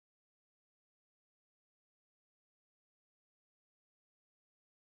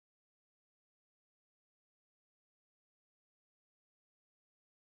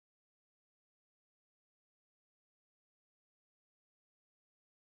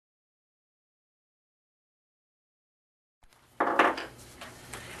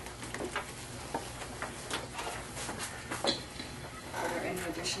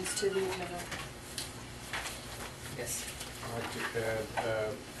to the agenda? Yes. I'd like to add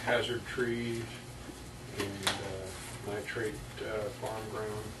hazard trees and nitrate farm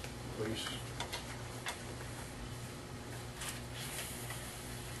ground, please.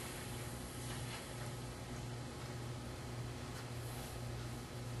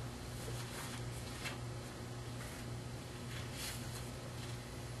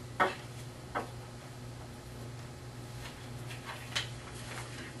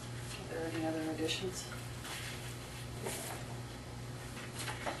 Are there any other additions?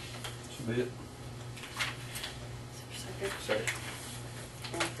 Submit. Is there a second? Second.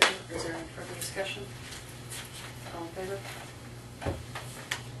 All in favor? Is there any further discussion? All in favor?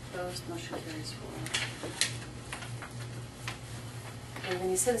 Opposed? Motion carries 4. And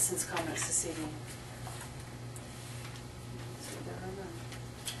any citizens' comments this evening? So there are none.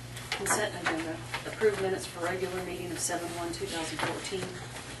 Consent agenda. Approved minutes for regular meeting of 7/1/2014.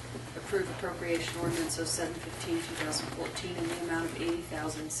 Approve appropriation ordinance 0715-2014 in the amount of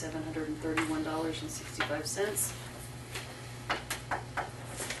 $80,731.65.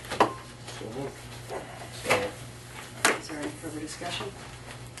 So moved. Is there any further discussion?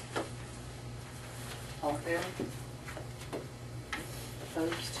 All in favor?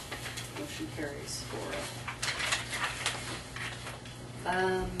 Opposed? Motion carries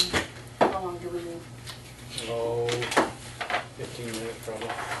 4-0. How long do we need? Oh, 15 minutes probably.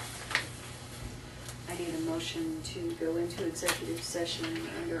 I need a motion to go into executive session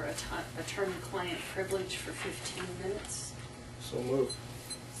under attorney-client privilege for 15 minutes. So moved.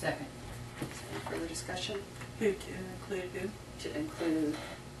 Second. Is there any further discussion? Who to include who? To include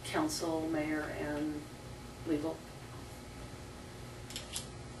council, mayor, and legal.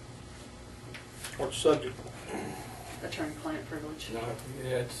 What's the subject? Attorney-client privilege. No,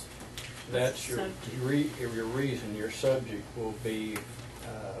 that's your reason. Your subject will be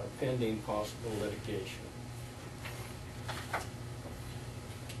pending possible litigation.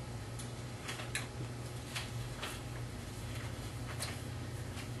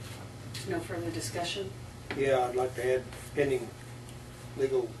 No further discussion? Yeah, I'd like to add pending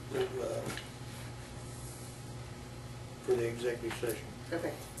legal for the executive session.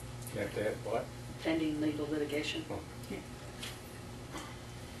 Okay. You have to add what? Pending legal litigation. Oh. Yeah.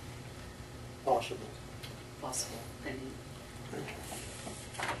 Possible. Possible pending.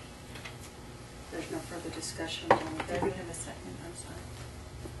 There's no further discussion. All in Do we favor? have a second? I'm sorry.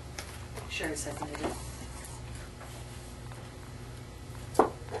 Sherry seconded it.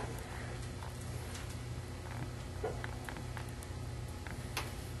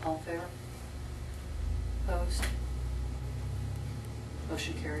 All in favor? Opposed?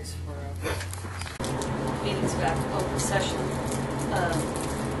 Motion carries 4-0. Meeting's back to open session.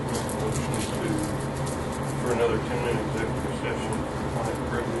 For another 10-minute executive session, client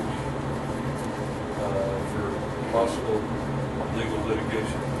privilege for possible legal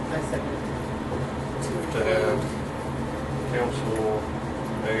litigation. I second. To have council,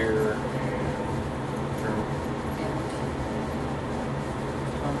 mayor, and attorney.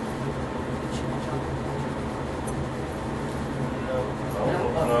 No,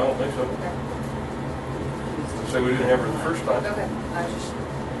 I don't think so. So we didn't have her the first time. Okay, I just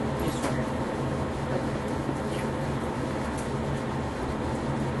wondering.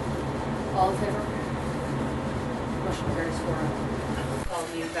 All in favor? Motion carries 4-0. Call the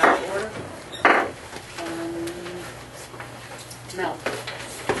meeting back to order. Mel.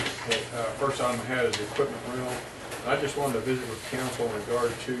 Okay, first item I had is equipment rental. I just wanted to visit with council in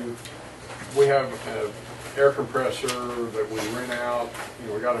regard to, we have an air compressor that we rent out. You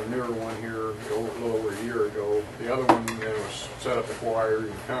know, we got a newer one here a little over a year ago. The other one was set up before I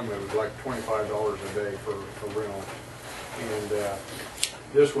even come. It was like $25 a day for rental. And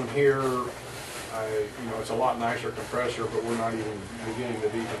this one here, it's a lot nicer compressor, but we're not even beginning to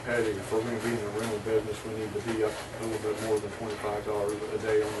be competitive. If we're going to be in the rental business, we need to be up a little bit more than $25 a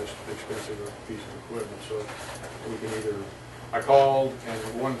day on this expensive piece of equipment. So we can either, I called, and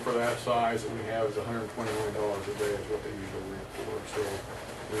one for that size that we have is $129 a day is what they usually rent for. So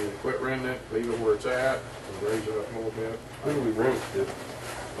we either quit renting it, leave it where it's at, or raise it up a little bit. Who do we rent it to?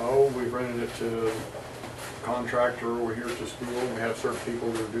 Oh, we've rented it to contractor over here at the school. We have certain people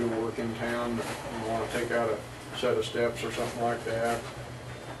that are doing work in town that want to take out a set of steps or something like that.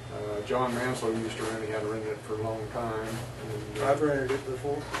 John Manslow used to rent it. He had rented it for a long time. And, I've rented it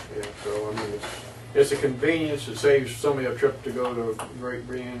before. yeah, so I mean, it's a convenience. It saves somebody a trip to go to Great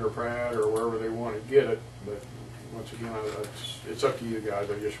Bend or Pratt or wherever they want to get it. But once again, it's up to you guys.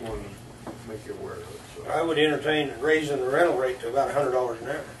 I just wanted to make you aware of it. So. I would entertain raising the rental rate to about $100 an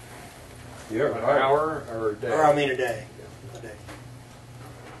hour. Yeah, An hour or a day? Or I mean a day. A day.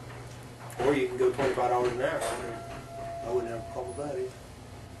 Or you can go $25 an hour. I wouldn't have a problem with that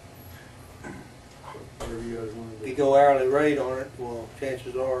either. Whatever you guys want If to you do. go hourly rate on it, well,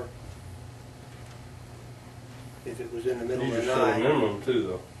 chances are, if it was in the middle You of the just set a night, minimum too,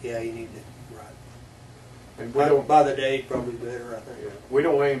 though. yeah, you need to, right. And we don't, By the day, probably better, I think. yeah, we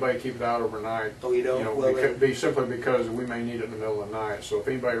don't let anybody keep it out overnight. Oh, you don't? You know, Well, it then- could be simply because we may need it in the middle of the night. So if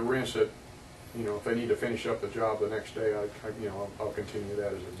anybody rents it, you know, if they need to finish up the job the next day, you know, I'll continue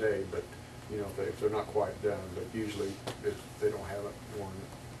that as a day. But you know, if they're not quite done, but usually they don't have it on,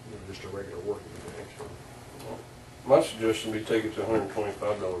 you know, just a regular working day. So. My suggestion would be take it to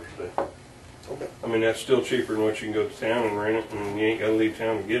 $125 a day. Okay. I mean, that's still cheaper than what you can go to town and rent it, and you ain't gotta leave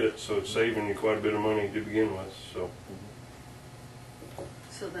town to get it, so it's saving you quite a bit of money to begin with, so.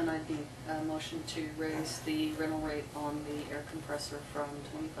 So then I'd need a motion to raise the rental rate on the air compressor from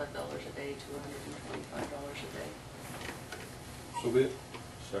 $25 a day to $125 a day. So be it.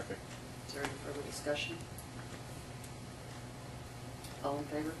 Second. Is there any further discussion? All in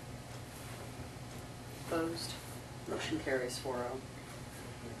favor? Opposed? Motion carries 4-0.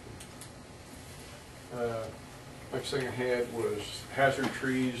 Next thing I had was hazard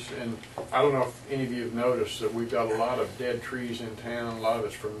trees, and I don't know if any of you have noticed that we've got a lot of dead trees in town. A lot of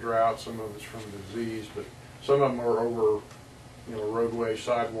it's from drought, some of it's from disease, but some of them are over, you know, roadway,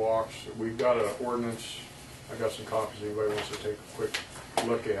 sidewalks. We've got an ordinance. I got some copies. If anybody wants to take a quick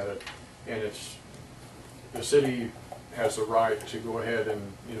look at it, and it's the city has the right to go ahead and,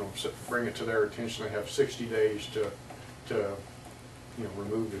 you know, bring it to their attention. They have 60 days to you know,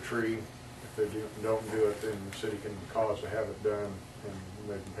 remove the tree. If they don't do it, then the city can cause to have it done, and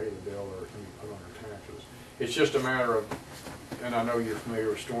they can pay the bill or it can be put on their taxes. It's just a matter of, and I know you're familiar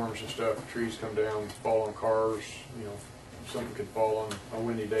with storms and stuff, trees come down, fall on cars, you know, something could fall on a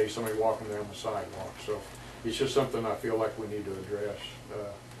windy day, somebody walking down the sidewalk. So it's just something I feel like we need to address.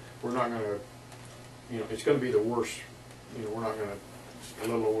 We're not going to, you know, it's going to be the worst, you know, we're not going to, a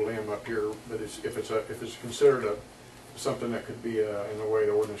little old limb up here, but if it's considered something that could be, in the way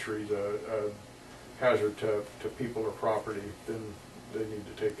the ordinance reads, a hazard to people or property, then they need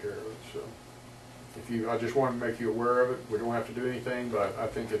to take care of it. So I just want to make you aware of it. We don't have to do anything, but I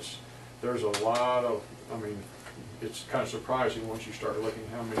think there's a lot of, I mean, it's kind of surprising once you start looking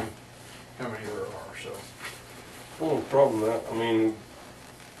how many there are. So. Well, the problem that, I mean,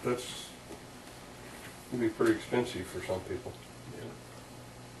 that's gonna be pretty expensive for some people.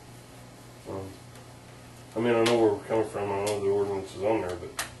 Yeah. I mean, I know where we're coming from, I know the ordinance is on there,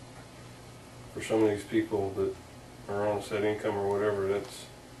 but for some of these people that are on a set income or whatever, that's,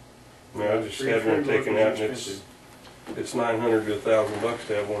 I mean, I just had one taken out and it's $900 to $1,000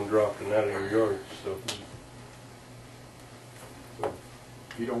 to have one dropped and out of your yard, so.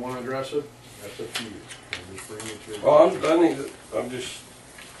 If you don't want to address it, that's up to you. I'll just bring it to your Oh, I'm just,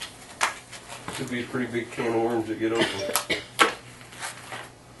 could be a pretty big can of worms that get open.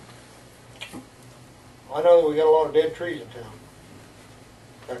 I know that we got a lot of dead trees in town.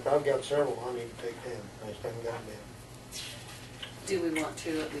 In fact, I've got several I need to take down. I just haven't got them down. Do we want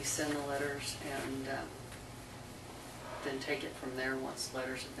to at least send the letters and then take it from there once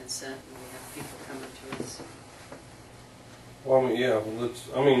letters have been sent and we have people coming to us? Well, I mean, yeah,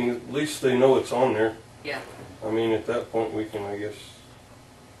 I mean, at least they know it's on there. Yeah. I mean, at that point, we can, I guess,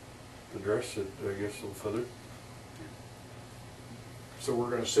 address it, I guess, a little further. So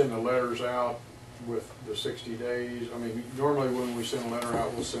we're going to send the letters out with the 60 days. I mean, normally when we send a letter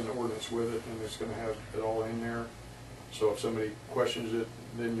out, we'll send the ordinance with it, and it's going to have it all in there. So if somebody questions it,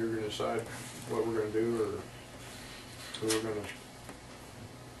 then you're going to decide what we're going to do, or who we're going to.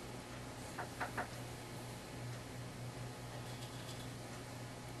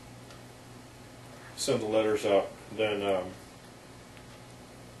 Send the letters out, then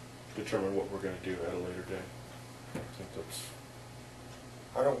determine what we're going to do at a later date. I think that's.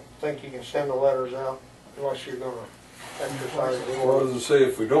 I don't think you can send the letters out unless you're gonna exercise the Well, as order. I say,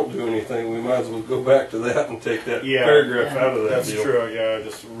 if we don't do anything, we might as well go back to that and take that Yeah. paragraph out of that That's deal. true. Yeah, I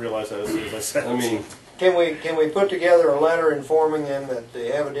just realized that as soon as I said. I mean, Can we put together a letter informing them that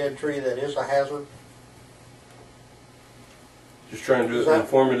they have a dead tree that is a hazard? just trying to do Is it that-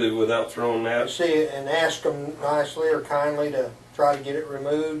 informative without throwing that. See, and ask them nicely or kindly to try to get it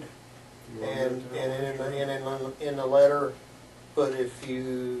removed, and in the letter. But if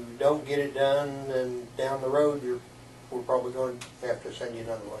you don't get it done, then down the road we're probably going to have to send you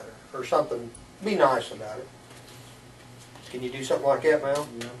another letter or something. Be nice about it. Can you do something like that, Mal?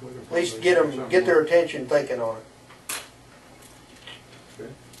 Yeah, At least get their attention thinking on it.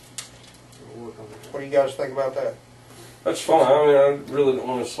 Okay. We'll work on that. What do you guys think about that? That's fine. I mean, I really don't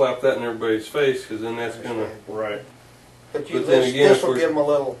want to slap that in everybody's face because then that's gonna. Right. But But then again, this if will we're- give them a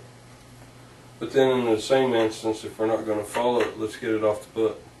little. But then in the same instance, if we're not gonna follow it, let's get it off the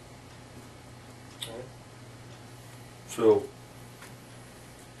book. So,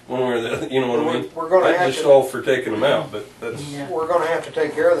 one way or the other, you know what I mean? We're gonna I'm have just to- all for taking them out, but that's, Yeah. We're gonna have to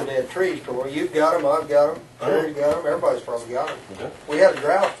take care of the dead trees, because you've got them, I've got them, Terry's got them, everybody's probably got them. yeah. We had a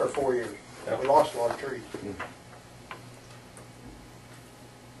drought for 4 years. Yeah. We lost a lot of trees.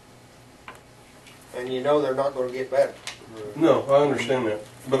 And you know they're not gonna get better. No, I understand that,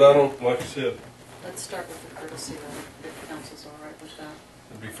 but I don't, like I said, Let's start with the courtesy vote, if council's all right with that.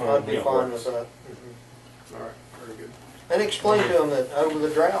 it'd be fine. I'd be yeah. fine with that. All right, very good. And explain to them that over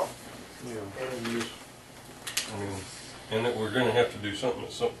the drought, Yeah. and And just, I mean, and that we're gonna have to do something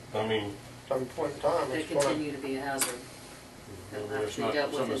at some, I mean, some point in time, They it's gonna, continue to be a hazard. They'll have it's to not be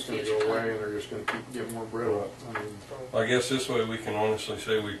dealt with something in that's gonna future go away time. and they're just gonna keep getting more brittle. I mean, I guess this way we can honestly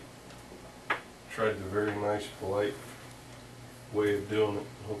say we tried the very nice, polite way of doing it.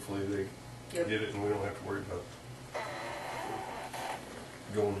 Hopefully they Yep. get it and we don't have to worry about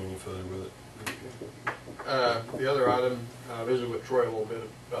going any further with it. The other item, I visited with Troy a little bit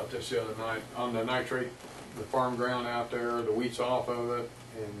about this the other night. On the nitrate, the farm ground out there, the wheat's off of it,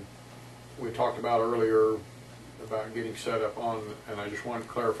 and we talked about earlier about getting set up on, and I just wanted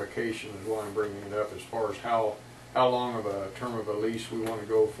clarification is why I'm bringing it up, as far as how long of a term of a lease we want to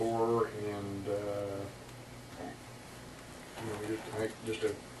go for, and, you know, just to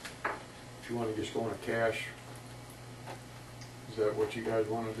make, if you want to just go on a cash, is that what you guys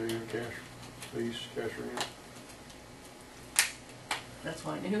want to do, cash lease, cash rent? That's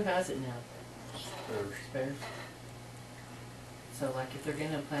fine. Who has it now? There's- Spares? So like if they're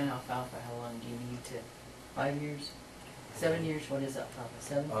gonna plant alfalfa, how long do you need to, 5 years? 7 years? What is alfalfa,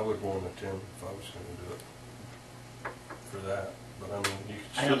 7? I would want a 10 if I was gonna do it for that, but I mean, you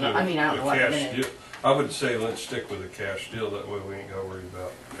I can don't still know. I mean, I don't do know a what a cash minute. deal. I would say let's stick with a cash deal, that way we ain't gotta worry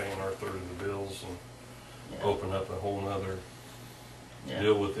about paying our third of the bills and Yeah. open up a whole nother Yeah.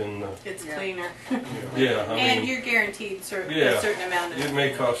 deal within the, It's Yeah. cleaner. yeah, I And mean, you're guaranteed Yeah. a certain amount of. it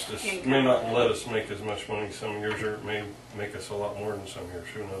may cost us, income. may not let us make as much money some years, or it may make us a lot more than some years,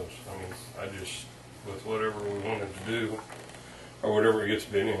 who knows? I mean, I just, with whatever we wanted to do, or whatever it gets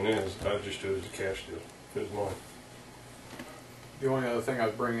bid in is, I'd just do it as a cash deal, if it was mine. The only other thing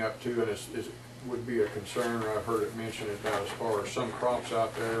I'd bring up too, and would be a concern, or I've heard it mentioned about as far as some crops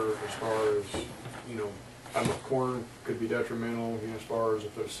out there, as far as, you know, I don't know, corn could be detrimental, you know, as far as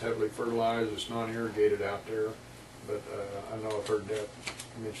if it's heavily fertilized, it's non-irrigated out there. But I know I've heard that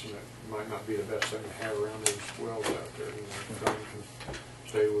mentioned that might not be the best thing to have around those wells out there, you know, so you can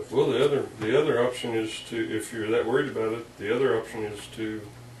stay with. Well, the other option is to, if you're that worried about it, the other option is to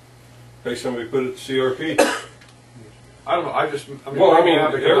pay somebody to put it to CRP. I don't know, I mean. Well, I mean,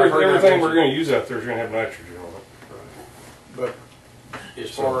 yeah, because I've heard that everything we're mentioned. gonna use out there is gonna have nitrogen on it. Right. But as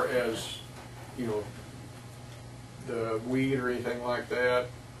far as, you know, the weed or anything like that,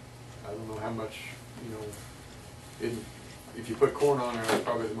 I don't know how much, you know, if you put corn on there, it's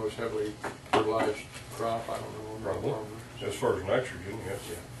probably the most heavily fertilized crop, I don't know. Probably. As far as nitrogen, yes.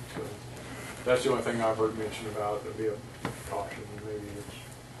 Yeah, so that's the only thing I've heard mentioned about it, that'd be a caution, maybe it's,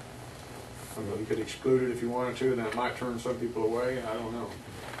 I don't know, you could exclude it if you wanted to, then it might turn some people away, I don't know.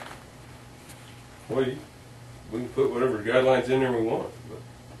 Well, we can put whatever guidelines in there we want, but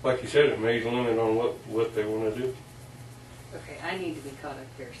like you said, it may limit on what they wanna do. Okay, I need to be caught up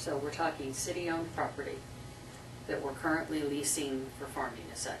here. So we're talking city-owned property that we're currently leasing for farming,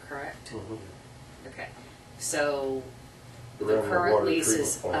 is that correct? Okay, so the Around the current water lease treatment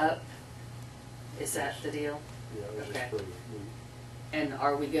is plant. up? Is that the deal? Yeah, this is Okay. pretty, And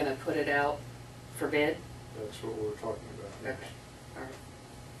are we gonna put it out for bid? that's what we're talking about. yes. Okay, all right.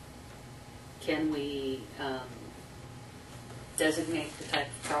 Can we designate the type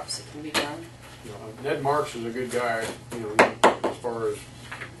of crops that can be grown? You know, Ned Marks is a good guy, you know, as far as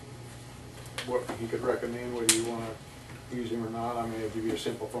what he could recommend, whether you want to use him or not. I mean, it'd give you a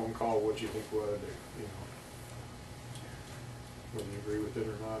simple phone call, what you think would, you know. Whether you agree with it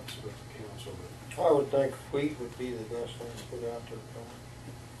or not, it's with the council, but. I would think wheat would be the best thing to put out there.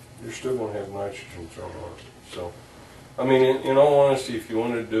 You're still gonna have nitrogen thrown on it, so. I mean, in all honesty, if you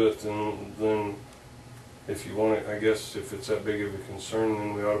wanted to do it, then if you want it, I guess if it's that big of a concern,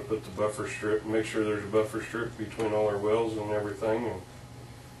 then we ought to put the buffer strip, make sure there's a buffer strip between all our wells and everything, and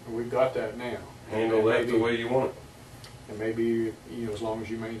We've got that now. handle And that the maybe- way you want it. And maybe, you know, as long as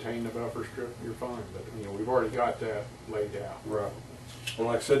you maintain the buffer strip, you're fine, but, you know, we've already got that laid out. Right. And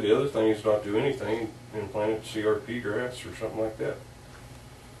like I said, the other thing is not do anything and plant it CRP grass or something like that.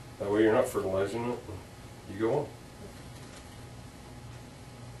 That way you're not fertilizing it, and you go on.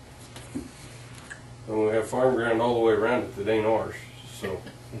 And we have farm ground all the way around it that ain't ours, so.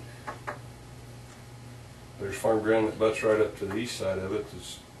 There's farm ground that butts right up to the east side of it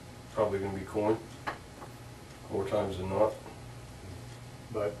that's probably gonna be corn, more times than not.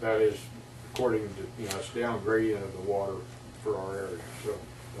 But that is according to, you know, it's down gradient of the water for our area, so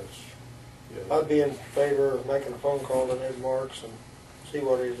that's, yeah. I'd be in favor of making a phone call to Ned Marks and see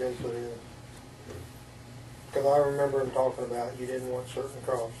what his input is. Because I remember him talking about you didn't want certain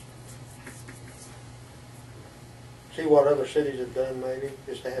crops. See what other cities have done, maybe,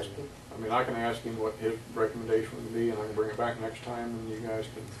 just ask him. I mean, I can ask him what his recommendation would be, and I can bring it back next time, and you guys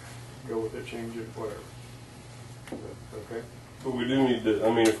can go with it, change it, whatever. Is that okay? But we do need to, I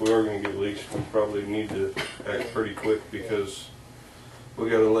mean, if we are gonna get leased, we probably need to act pretty quick because we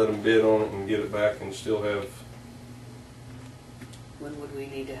gotta let them bid on it and get it back and still have, When would we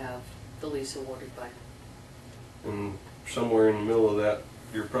need to have the lease awarded by? and somewhere in the middle of that,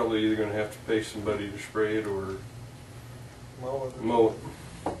 you're probably either gonna have to pay somebody to spray it or mow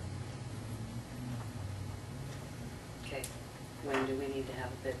it. Okay, when do we need to have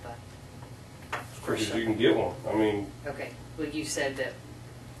a bid by? As quick as you can get one. I mean, Okay, well, you said that,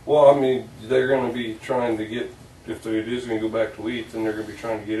 well, I mean, they're gonna be trying to get, if it is gonna go back to wheat, then they're gonna be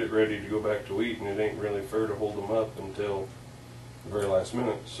trying to get it ready to go back to wheat, and it ain't really fair to hold them up until the very last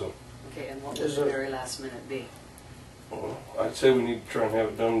minute, so. okay, and what would the very last minute be? Well, I'd say we need to try and have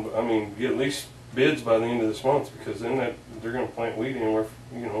it done, I mean, get at least bids by the end of this month, because then they're gonna plant wheat anywhere,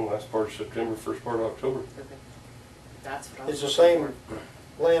 you know, last part of September, first part of October. Okay, that's what I was It's the looking same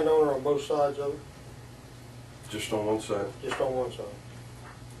for. landowner on both sides of it, Just on one side. just on one side.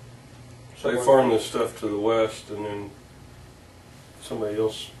 They farm this stuff to the west, and then somebody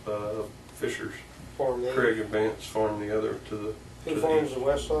else, Fishers, Farm the Craig and Vance farm the other to the, Who to farms the the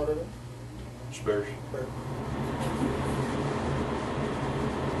west side of it? east. Spares.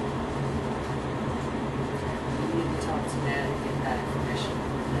 We need to talk to Ned and get that information,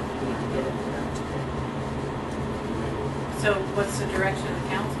 and then we need to get it put out to bid. So what's the direction of the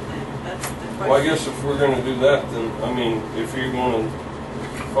council then? That's the question. Well, I guess if we're gonna do that, then, I mean, if you're gonna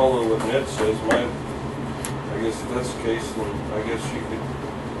follow what Ned says, I guess if that's the case, then I guess you could,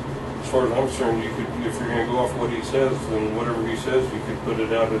 as far as I'm concerned, you could, if you're gonna go off what he says, then whatever he says, you could put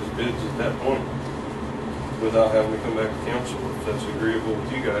it out as bids at that point, without having to come back to council, if that's agreeable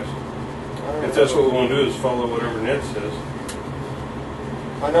with you guys. If that's what we wanna do, is follow whatever Ned says.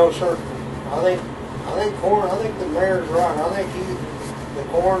 I know, sir. I think corn, I think the mayor's right. I think the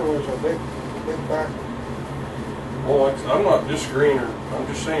corn was a big factor. Well, I'm not disagreeing, or I'm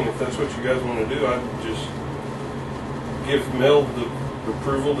just saying if that's what you guys want to do, I'd just give Mel the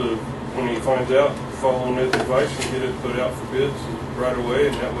approval to, when he finds out, follow Ned's advice and get it put out for bids right away,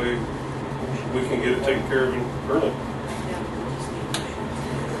 and that way we can get it taken care of early. Yeah, we'll just need to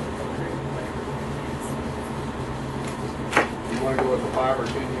approve whatever it is. You wanna go with the 5 or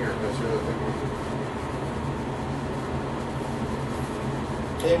 10 year, that's the other thing.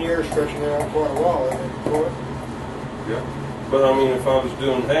 10 years stretching it out quite a while, isn't it, Troy? Yeah. But I mean, if I was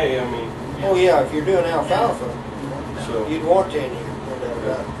doing hay, I mean, Oh, yeah, if you're doing alfalfa, so, you'd want 10 years, no doubt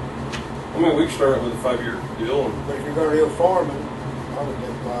about it. I mean, we can start it with a 5-year deal, and, But if you're gonna do farming, I would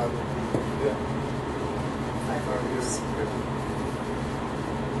think 5. yeah. 5 years.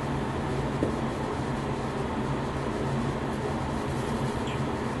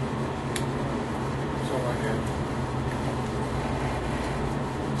 That's all I had.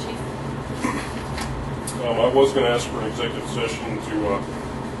 Chief? I was going to ask for an executive session to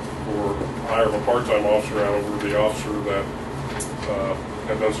for hire of a part-time officer out over the officer that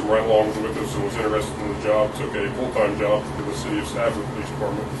had done some ride-alongs with us and was interested in the job, took a full-time job for the city of Stafford Police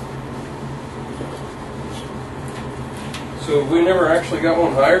Department. So we never actually got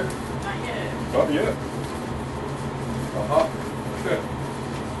one hired? Not yet. Not yet. Okay.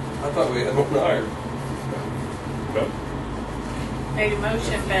 I thought we had one hired. No. Made a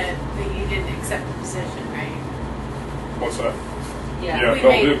motion, but you didn't accept the position, right? What's that? Yeah. We no,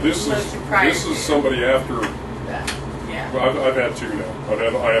 made this a motion prior is to. somebody after. Yeah. Well, I've had two now.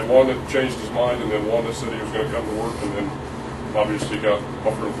 I had one that changed his mind, and then one that said he was going to come to work, and then obviously got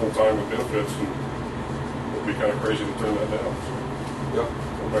offered him full-time with benefits, and it'd be kind of crazy to turn that down. So, Yep.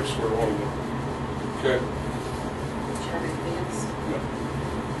 go back to square one again. Okay. Do you have anything else? No.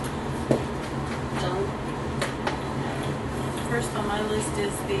 John? First on my list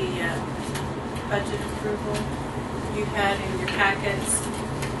is the budget approval. You had in your packets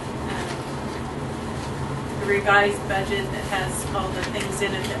the revised budget that has all the things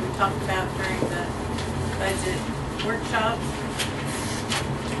in it that we talked about during the budget workshop.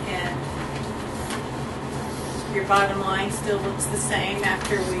 And your bottom line still looks the same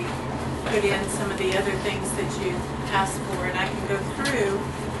after we put in some of the other things that you asked for. And I can go through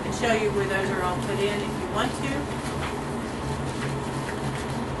and show you where those are all put in if you want to.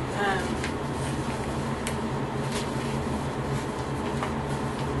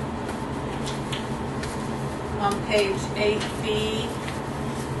 On page 8B,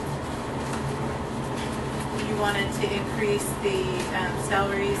 you wanted to increase the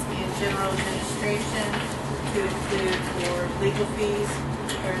salaries in general administration to include for legal fees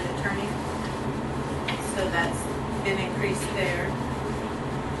for an attorney. So that's been increased there.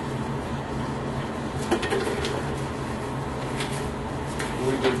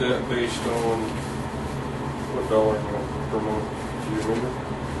 We did that based on what dollar amount per month? Do you remember?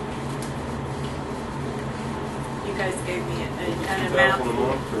 You guys gave me an 2,000 amount. a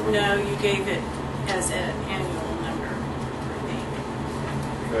month, or what? No, you gave it as an annual number, I think.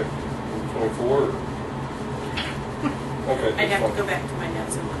 Okay, 24? Okay, I'd that's have to fine. go back to my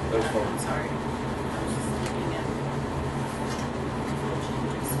notes and look at That's that. fine. I'm sorry. I was just looking at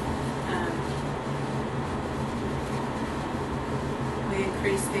changes. We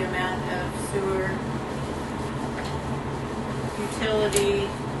increased the amount of sewer, utility,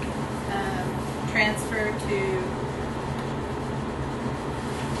 transfer to,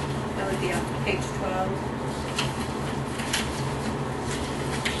 that would be on page 12.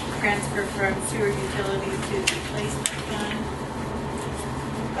 Transfer from sewer utility to the replacement fund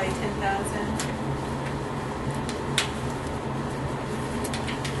by 10,000.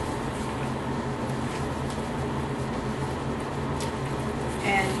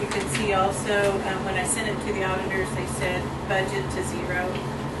 And you can see also, when I sent it to the auditors, they said budget to zero.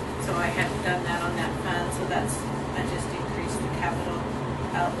 So I haven't done that on that fund, so I just increased the capital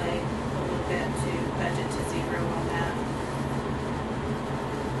outlay a little bit to budget to zero on that.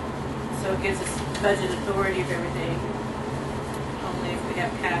 So it gives us budget authority of everything, only if we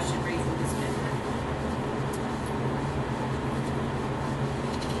have cash and reason to spend it.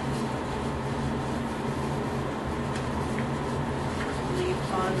 I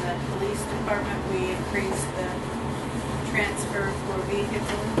believe on the police department, we increased the transfer for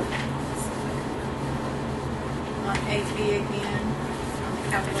vehicle. On 8B again, on the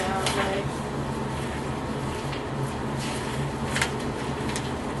capital outlay.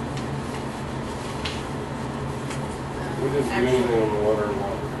 We didn't do anything on the water and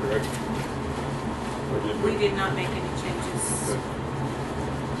water, correct? Or did We did not make any changes. Okay.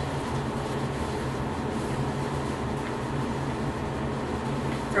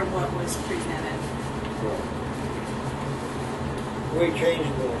 From what was presented. Right. We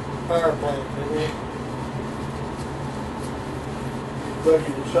changed the power plant, didn't we?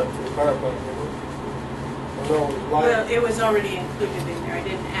 Budgeted something for the power plant, didn't we? I know it was Well, light. it was already included in there. I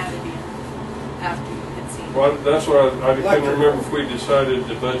didn't add it in after you had seen it. Well, that's what I couldn't Electrical. remember if we decided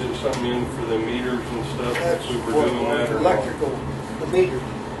to budget something in for the meters and stuff, That's if we were what doing that or not. electrical, the meter.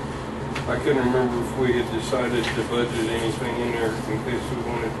 I couldn't remember if we had decided to budget anything in there in case we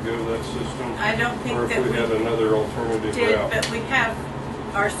wanted to go to that system. I don't think Or that if we had we another alternative did, route. but we have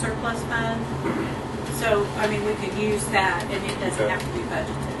our surplus fund. So, I mean, we could use that and it doesn't Okay. have to be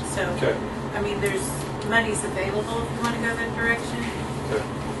budgeted. So, Okay, I mean, there's monies available if you want to go that direction. okay,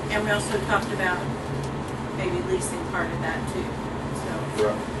 And we also talked about maybe leasing part of that too. So,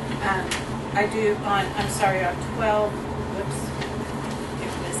 right. I do on, I'm sorry, on 12, whoops,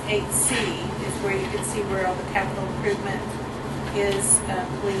 it was 8C is where you can see where all the capital improvement is,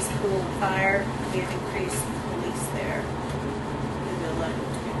 police, pool, and fire. We have increased police there in the 11.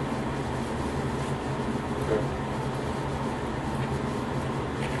 Okay.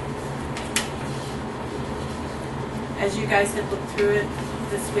 As you guys have looked through it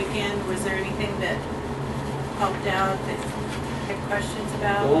this weekend, was there anything that popped out that you had questions The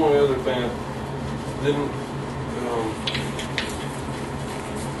about? only other thing I didn't,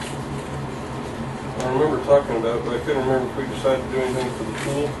 I remember talking about it, but I couldn't remember if we decided to do anything for the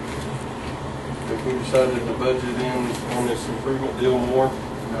pool. If we decided to budget in on this improvement deal more.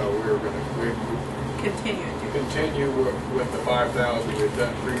 No, we were gonna, we Continue to. continue with the 5,000 we've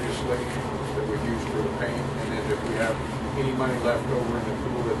done previously that we used for the paint. And then if we have any money left over in the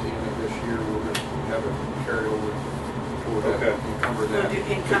pool at the end of this year, we're gonna have it carry over for that, Okay. encumber We'll that. do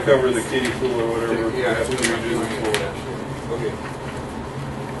To cover the kiddie pool or whatever. we Yeah, have to that's what we're redo doing. for it. Okay.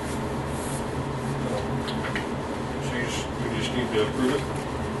 So we just need to approve it?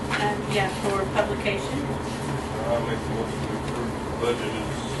 Yeah, for publication. I'll make the motion to approve the budget as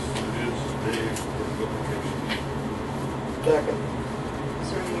it is today for publication. Second. Is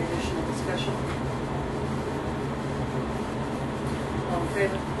there any additional discussion? All in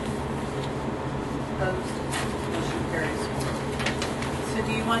favor? Opposed? Motion carries. So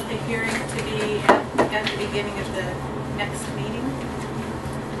do you want the hearing to be at the beginning of the next meeting?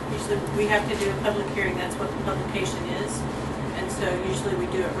 You usually, we have to do a public hearing, that's what the publication is. And so usually we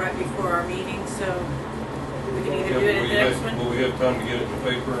do it right before our meeting, so we can either do it at the next one. Will we have time to get it in the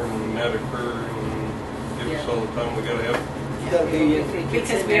paper and that occur and give us all the time we gotta have? It's gotta be, If it gets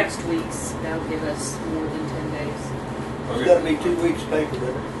Because in we have- next week's, that'll give us more than 10 days, it's gotta be 2 weeks paper,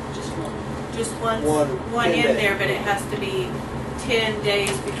 doesn't it? just one. Just One, one 10 in days. there, but it has to be 10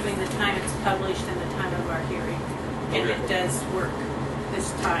 days between the time it's published and the time of our hearing. And Okay. it does work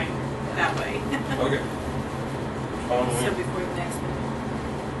this time that way. Okay. Fine with So me. before the next one.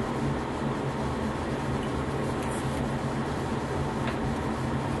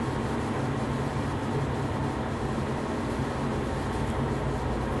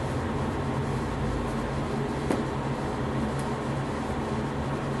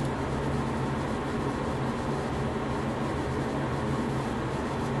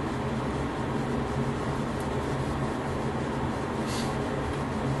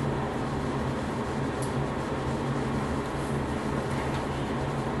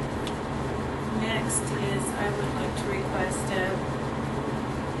 Next is, I would like to request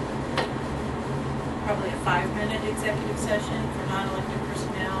probably a 5-minute executive session for non-elected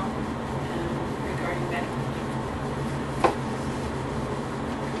personnel regarding medical leave.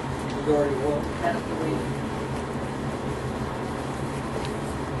 Regarding what? Medical leave.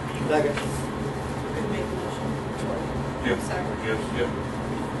 Second. Could make a motion. Yep. Sorry. Yes, yep.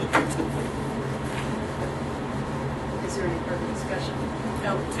 Is there any further discussion?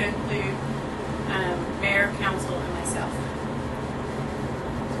 No, to include mayor, council, and myself.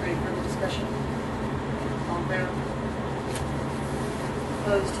 Is there any further discussion? All in favor?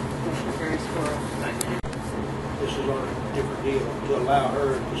 Opposed? Motion carries 4-0. This is on a different deal, to allow her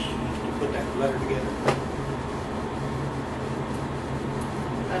to put that letter together.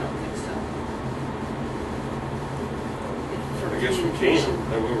 I don't think so. For I guess we communication, can,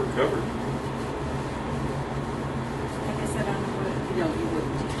 that way we're covered. I guess I don't know what. No, you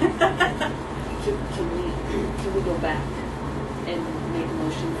wouldn't. Can we go back and make a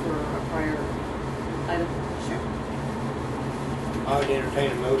motion for a prior item? Sure. I would entertain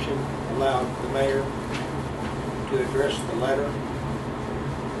a motion, allow the mayor to address the letter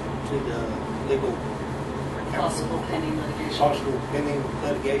to the legal. Possible pending litigation. Possible pending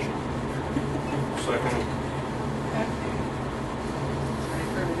litigation. Second. Okay. Is there any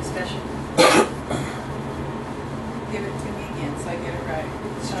further discussion? Give it to me again so I get it right.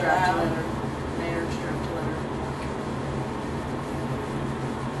 Draft Allow- letter. Mayor's draft letter.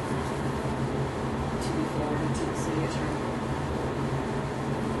 To be forwarded to the city attorney.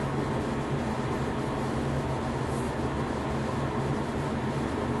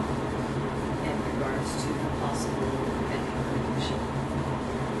 In regards to the possible pending litigation.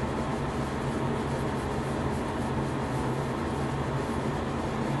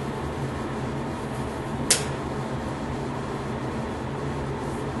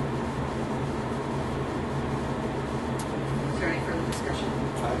 Is there any further discussion?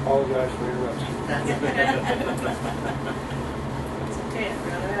 I apologize for interrupting. That's okay. It's okay, I'd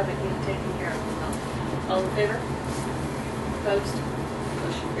rather have it being taken care of. All in favor? Opposed?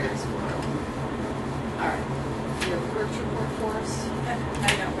 Motion carries 4-0. All right, do you have a clerk's report for us? I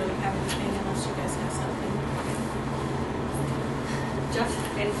don't really have anything unless you guys have something. Jeff,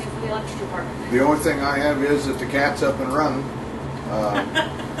 anything for the electric department? The only thing I have is that the cat's up and running.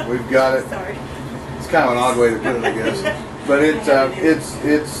 We've got it. Sorry. It's kind of an odd way to put it, I guess. But it's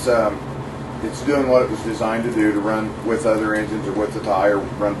doing what it was designed to do, to run with other engines or with the tire,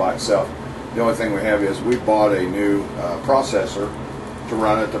 run by itself. The only thing we have is we bought a new processor to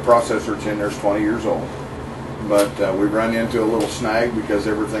run it. The processor it's in there is 20 years old. But we run into a little snag because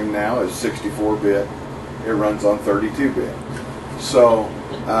everything now is 64-bit. It runs on 32-bit. So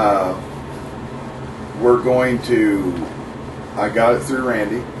we're going to, I got it through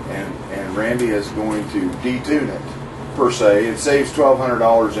Randy, and Randy is going to detune it, per se. It saves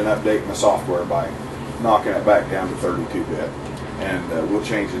 $1,200 in updating the software by knocking it back down to 32-bit. And we'll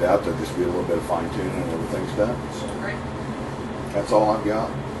change it out to just be a little bit of fine-tuning and everything's done. So Great. that's all I've got.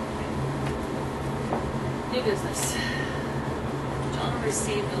 New business. John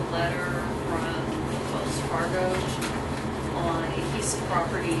received a letter from Wells Fargo on a piece of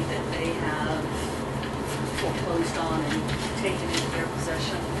property that they have foreclosed on and taken into their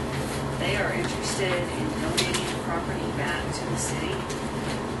possession. They are interested in donating the property back to the city.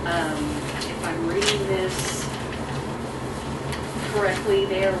 If I'm reading this correctly,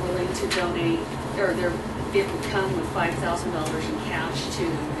 they are willing to donate, or it would come with $5,000 in cash to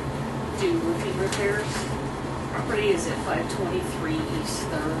do roofing repairs. Property is at 523 East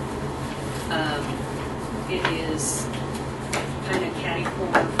 3rd. It is kind of catty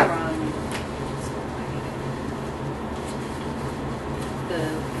corner from the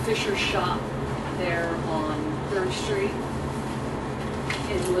Fisher shop there on 3rd Street.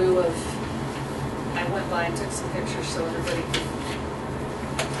 In lieu of, I went by and took some pictures so everybody could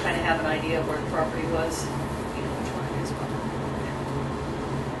kind of have an idea of where the property was, you know which one it is.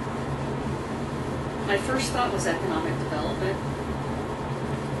 My first thought was economic development,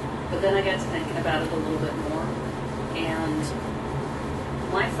 but then I got to thinking about it a little bit more, and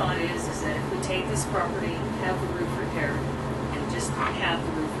my thought is that if we take this property, have the roof repaired, and just have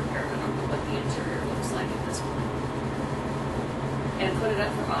the roof repaired, I don't know what the interior looks like at this point, and put it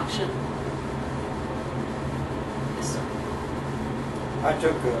up for auction. Yes, sir. I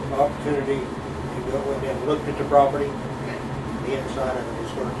took the opportunity to go in and looked at the property. Okay. The inside of it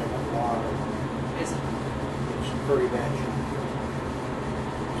is going to take a lot of, Is it? it's pretty bad.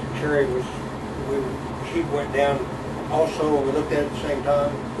 Sherry was, she went down also, we looked at it at the same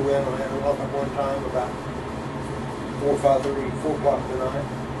time. We went and had a look at one time about 4 o'clock tonight.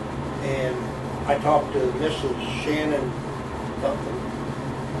 And I talked to Mrs. Shannon something,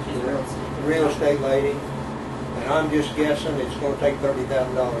 She's a real estate. the real estate lady. And I'm just guessing it's going to take $30,000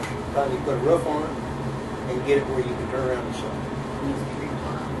 by the time you put a roof on it and get it where you can turn around and sell. Needs to be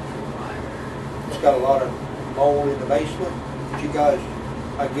rewired. It's got a lot of mold in the basement. But you guys,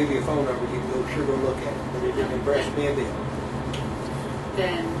 I'll give you a phone number. You can go sure go look at it. But it didn't impress me a bit.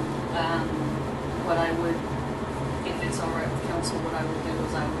 Then what I would, if it's all right with council, what I would do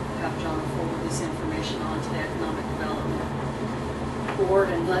is I would have John forward this information on to the Economic Development Board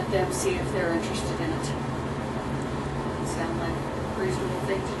and let them see if they're interested in it. Sound like a reasonable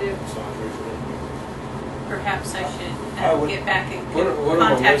thing to do? Sounds reasonable. Perhaps I should I would- get back in What am I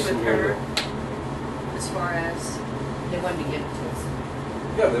contact missing with here? her. As far as, They wanted to give it to us.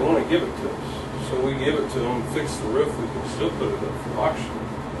 Yeah, they want to give it to us. So we give it to them, fix the roof, we can still put it up for auction.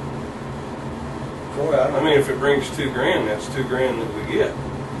 Boy, I I mean, if it brings $2,000, that's $2,000 that we get.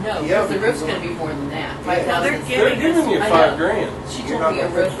 No, Yeah, because the but roof's you gonna want- be more than that. Yeah. Well, 5,000. They're giving you I know. $5,000. She You're told not me a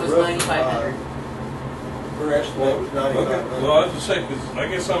gonna roof fix the was roof, 9,500. her estimate was Okay, well, I 9,500. was just saying, because I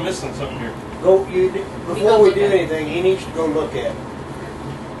guess I'm missing something here. Go, before we look do at it. anything, he needs to go look at it.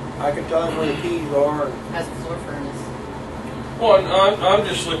 I can tell him where the keys are and Has a floor furnace. Well, I'm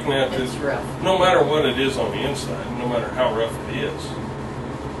just looking at It's this, rough. no matter what it is on the inside, no matter how rough it is,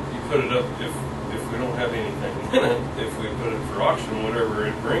 you put it up, if we don't have anything in it, if we put it for auction, whatever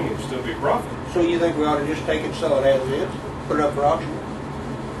it brings, it'll still be profit. so you think we ought to just take it, sell it as is, put it up for auction?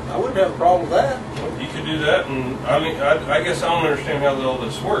 I wouldn't have a problem with that. You could do that, and I mean, I guess I don't understand how all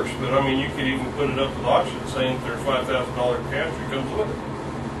this works, but I mean, you could even put it up for auction, saying if there's $5,000 cash that comes with it.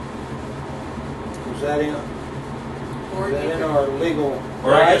 Is that in, or is you that in could, our legal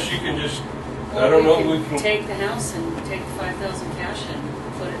Or I rights? guess you can just, or I don't know, we we could can, take the house and take the 5,000 cash and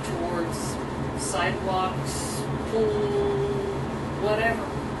put it towards sidewalks, pool, whatever.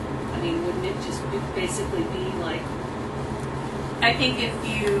 I mean, wouldn't it just basically be like, I think if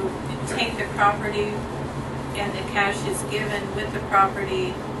you take the property and the cash is given with the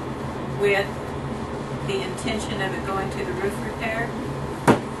property with the intention of it going to the roof repair,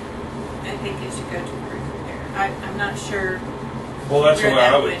 I think it should go to the roof repair. I'm not sure. well, that's the where way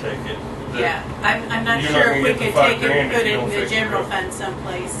I that would would- take it. that- Yeah, I'm not You're not sure gonna if we get the could take it $5,000 and put if you it don't in the fix the general roof. fund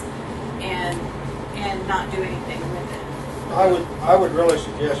someplace and not do anything with it. I would really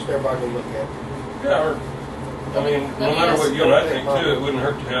suggest everybody go look at it. Yeah, or, I mean, no matter what you and I think too, it wouldn't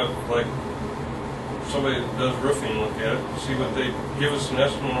hurt to have, like, somebody that does roofing look at it, see what they, give us an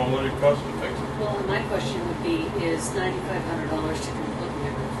estimate on what it costs to fix it. well, and my question would be, is $9,500 to completely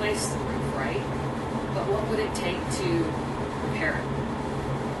replace the roof, right? But what would it take to repair it?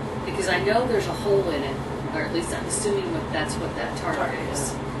 Because I know there's a hole in it, or at least I'm assuming that's what that target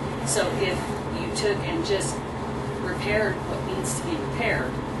is. So if you took and just repaired what needs to be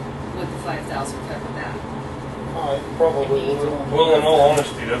repaired, would the 5,000 cover that? I probably would. Well, in all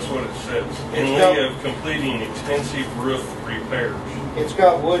honesty, that's what it says. In It's lieu got- of completing extensive roof repairs. It's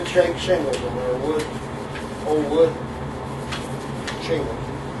got wood shake shingles in there, old wood shingles.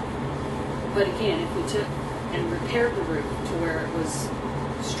 But again, if we took and repaired the roof to where it was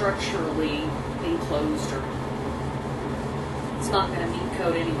structurally enclosed, or it's not going to meet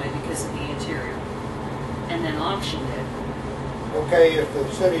code anyway because of the interior, and then auctioned it, Okay, if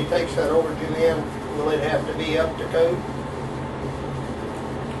the city takes that over to them, will it have to be up to code?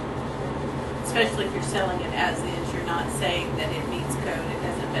 Especially if you're selling it as is, you're not saying that it meets code, it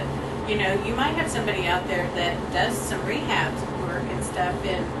doesn't, but, you know, you might have somebody out there that does some rehab work and stuff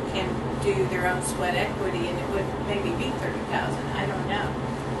and can do their own sweat equity and it would maybe be 30,000, I don't know.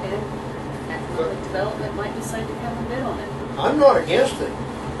 and economic development might decide to come and bid on it. I'm not against it,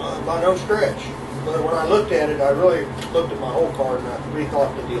 by no stretch. But when I looked at it, I really looked at my whole card and I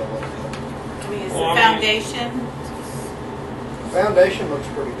rethought the deal a little bit. I mean, is the Well, I mean- foundation, Foundation looks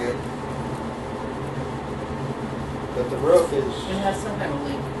pretty good. But the roof is, It has some kind of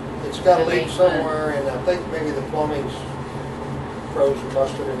leak. it's got a The leak basement. somewhere, and I think maybe the plumbing's frozen,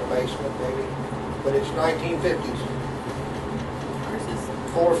 busted in the basement, maybe. But it's 1950s. ours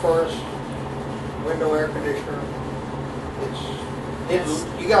is, Floor furnace, window air conditioner.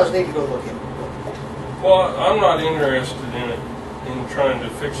 You guys need to go look at it. Well, I'm not interested in it, in trying to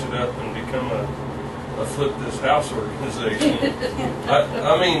fix it up and become a flip this house organization.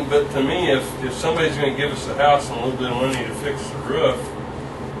 I mean, but to me, if somebody's gonna give us a house and a little bit of money to fix the roof,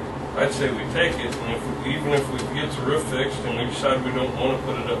 I'd say we take it, and even if we get the roof fixed and we decide we don't wanna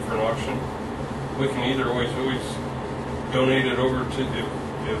put it up for an auction, we can either always donate it over to,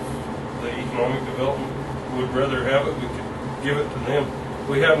 if the economic development would rather have it, we could give it to them.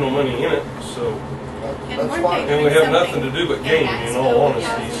 We have no money in it, so, That's weren't fine. they- and we have nothing to do but gain, in all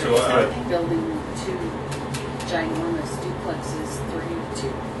Yeah. honesty, so I, Building two ginormous duplexes,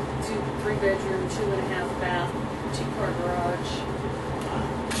 three bedroom, 2.5 bath, 2-car garage.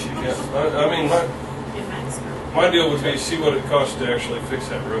 yeah, I mean, in Maxville. my deal would be see what it costs to actually fix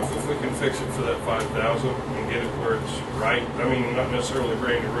that roof. If we can fix it for that 5,000 and get it where it's right, I mean, not necessarily a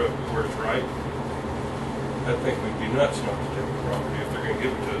brand new roof, but where it's right, I think we'd be nuts not to take the property if they're gonna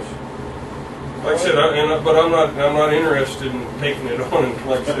give it to us. Like I said, but I'm not interested in taking it on and,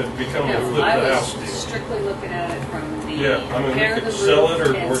 like I said, becoming a No, flip I the was house deal. strictly looking at it from the Yeah, I mean, we repair could the sell roof it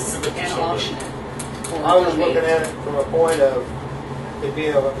or and give it to and somebody. auction it. Or I was donate. looking at it from a point of, it'd be,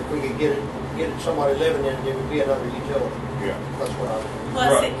 if we could get it somebody living in it, it would be another utility. Yeah. That's what I was.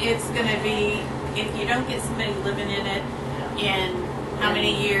 Plus, Right. it's gonna be, if you don't get somebody living in it, in how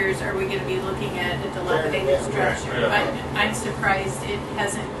many years are we gonna be looking at a dilapidated Yeah. structure? Yeah. I'm surprised it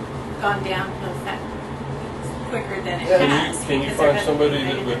hasn't gone downhill quicker than it Yeah. has. Can you because there find hasn't somebody been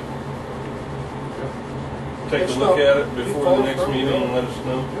that any- would take It's a look not- at it before the next it's meeting and not- let us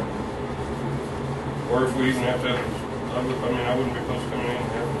know? Or if we even have to have, I wouldn't be opposed to coming in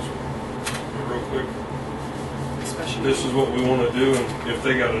and having this real quick. Especially. This is what we want to do, and if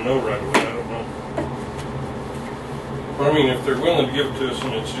they got to know right away, I don't know. But I mean, if they're willing to give it to us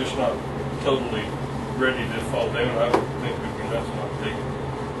and it's just not totally ready to fall down, I would think we'd be nuts not to take it.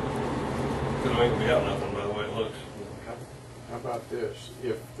 Because it ain't gonna be out nothing by the way it looks. How about this?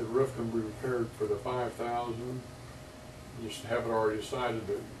 If the roof can be repaired for the 5,000, just have it already decided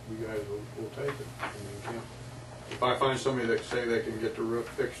that you guys will take it. I mean, if I find somebody that say they can get the roof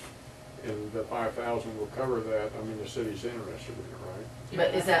fixed and the 5,000 will cover that, I mean, the city's interested in it, right?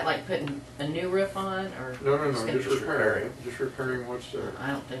 But is that like putting a new roof on, or? No, gonna- just repairing it. Just repairing what's there. I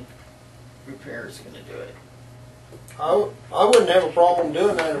don't think repair is gonna do it. I wouldn't have a problem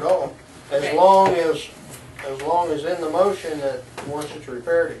doing that at all, as Okay. long as in the motion that once it's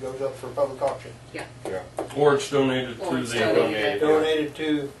repaired, it goes up for public auction. Or it's donated Or through it's the. donated. Donated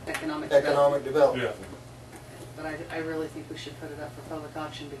to Economic development. economic development. Yeah. But I really think we should put it up for public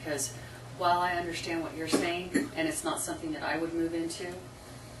auction because while I understand what you're saying, and it's not something that I would move into,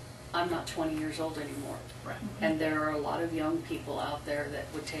 I'm not 20 years old anymore. Right. And there are a lot of young people out there that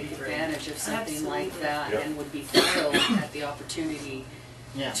would take advantage of something like Absolutely. that Yeah. and would be thrilled at the opportunity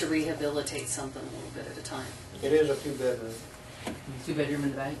Yeah. to rehabilitate something a little bit at a time. It is a 2-bedroom. 2-bedroom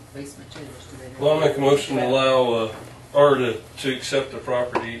in the basement too, there's 2 bedrooms. Well, I'll make a motion to allow, or to accept the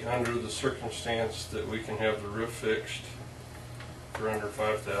property under the circumstance that we can have the roof fixed for under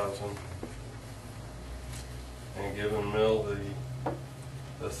 5,000. And giving Mel the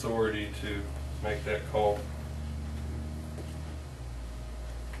authority to make that call.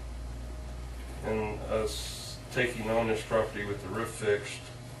 And us taking on this property with the roof fixed,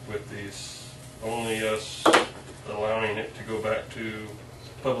 with these, only us allowing it to go back to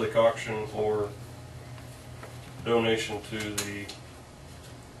public auction for donation to the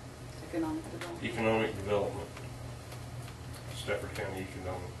Economic development. economic development. Stafford County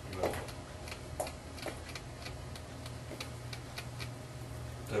Economic Development.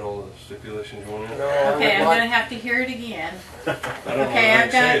 Is that all the stipulations you want in? No, I would Okay, I'm like- gonna have to hear it again. I don't know, Okay, I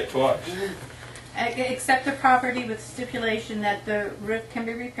I've can say got- it twice. Accept the property with stipulation that the roof can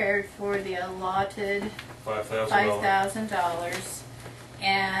be repaired for the allotted $5,000. $5,000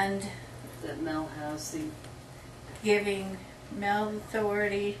 and That Mel has the, giving Mel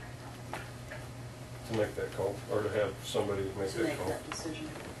authority To make that call, or to have somebody make to that make call. that decision.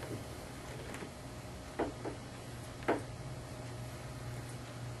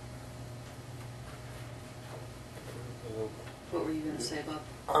 Uh, What were you gonna say, Bob?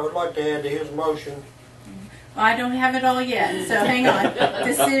 I would like to add to his motion I don't have it all yet, so hang on.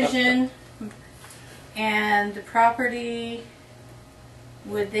 Decision, and the property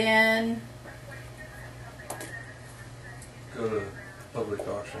would then, Go to public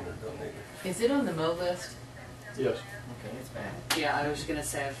auction or donate it. Is it on the mow list? Yes. Okay, it's bad. Yeah, I was gonna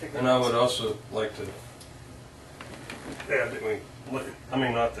say, I figured. And I would also like to add that I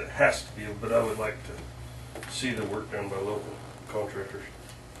mean, not that it has to be, but I would like to see the work done by local contractors.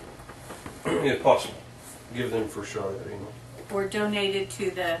 If possible. Give them first shot at it, you know. or donated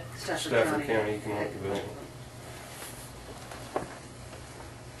to the, Stafford County Economic Development.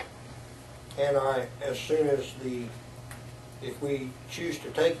 And as soon as if we choose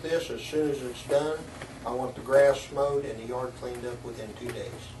to take this, as soon as it's done, I want the grass mowed and the yard cleaned up within 2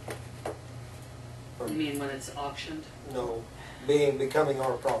 days. You mean when it's auctioned? No, becoming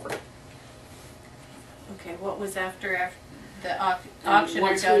our property. okay, what was after the auction or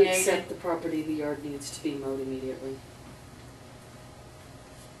Once we donated? accept the property, the yard needs to be mowed immediately.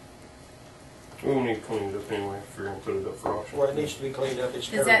 We'll need to clean it up anyway if you're going to put it up for auction. Well, it needs to be cleaned up. It's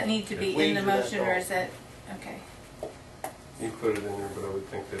Does that need to be in Weeds the and that's motion, or all. is that, okay. You can put it in there, but I would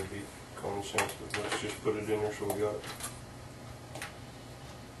think that'd be common sense, but let's just put it in there so we got it.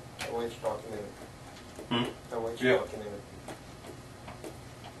 That way it's documented. Hmm? That way it's Yeah. documented.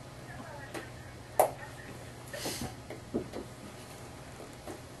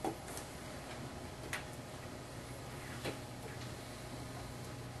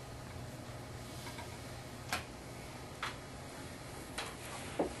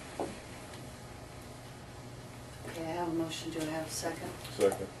 Okay, I have a motion. Do I have a second?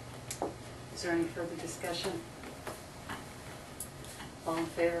 Second. Is there any further discussion? All in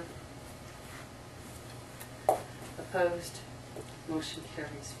favor? Opposed? Motion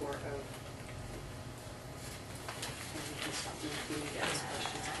carries 4-0. And you can stop me if you need to ask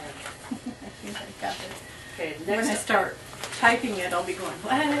questions again. I think I got this. Okay, the When I next, start typing it, I'll be going,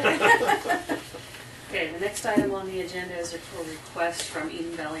 what? okay, the next item on the agenda is a request from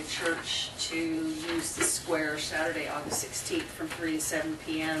Eden Valley Church to use the square Saturday, August 16th from 3 to 7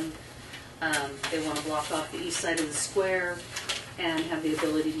 p.m. They want to block off the east side of the square and have the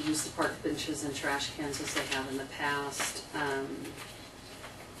ability to use the park benches and trash cans as they have in the past.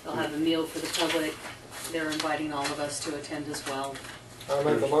 They'll have a meal for the public. They're inviting all of us to attend as well. I'll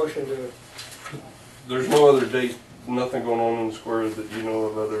make a motion to, There's no other date, nothing going on in the square that you know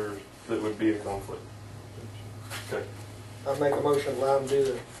of other that would be a conflict. Okay. I'll make a motion to allow them to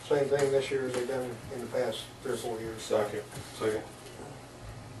do the same thing this year as they've done in the past 3 or 4 years. Second. Second.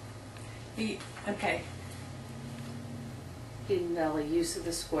 Okay, Eden Valley use of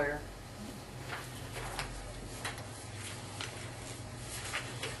the square.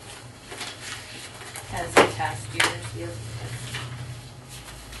 as in past years. Yep.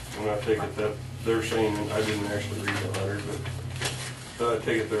 And I take it that they're saying, I didn't actually read the letter, but I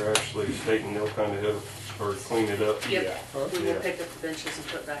take it they're actually stating they'll kind of have, or clean it up. Yep. We will Yeah. pick up the benches and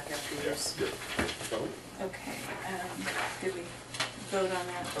put back after use. Good. Okay, did we vote on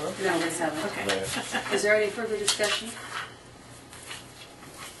that? No, we haven't. Okay. Is there any further discussion?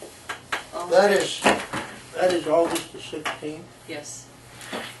 All in That favor? is August the 16th. Yes.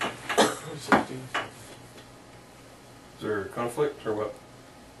 16. Is there a conflict or what?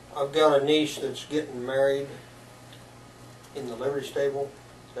 I've got a niece that's getting married in the livery stable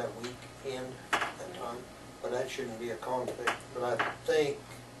that weekend, that time, but that shouldn't be a conflict. But I think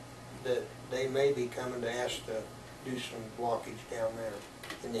that they may be coming to ask to do some blockage down there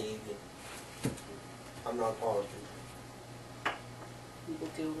in the evening. I'm not positive. We'll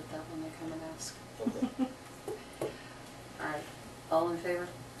deal with that when they come and ask. Okay. All right. All in favor?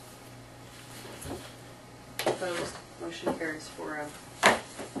 Opposed? Motion carries 4-0.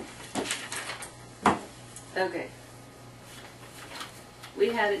 Okay. We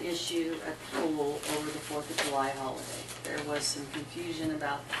had an issue at the pool over the 4th of July holiday. There was some confusion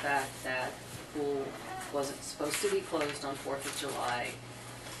about the fact that the pool wasn't supposed to be closed on 4th of July.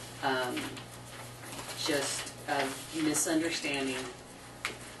 Just a misunderstanding.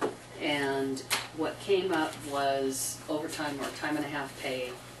 And what came up was overtime or time and a half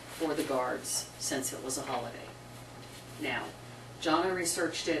pay for the guards since it was a holiday. Now, Jonna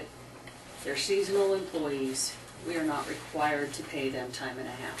researched it. They're seasonal employees. We are not required to pay them time and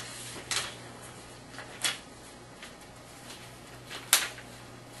a half.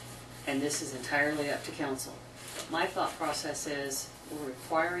 And this is entirely up to council. My thought process is we're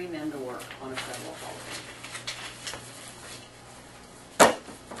requiring them to work on a federal holiday.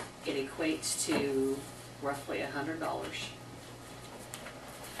 It equates to roughly $100.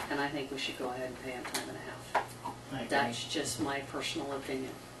 And I think we should go ahead and pay them time and a half. I agree. That's just my personal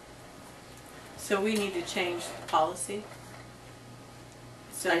opinion. So we need to change the policy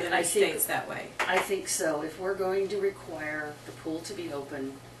so that I it think- states that way. I think so. If we're going to require the pool to be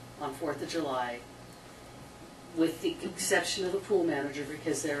open on 4th of July, with the exception of the pool manager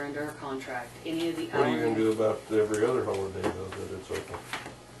because they're under a contract, any of the What are you gonna hourly, do about every other holiday though that it's open?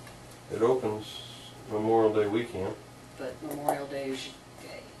 It opens Memorial Day weekend. but Memorial Day is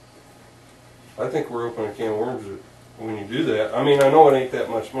day. I think we're opening a can of worms when you do that. I mean, I know it ain't that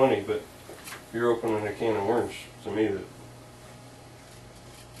much money, but you're opening a can of worms to me that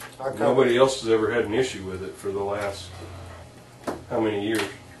I covered- nobody else has ever had an issue with it for the last how many years?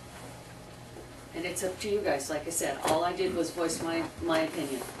 And it's up to you guys, like I said, all I did was voice my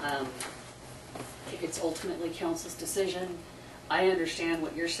opinion. It's ultimately council's decision. I understand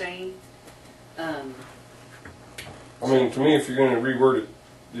what you're saying. I mean, to me, if you're gonna reword it,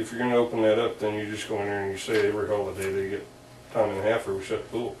 if you're gonna open that up, then you just go in there and you say every holiday they get time and a half or we shut the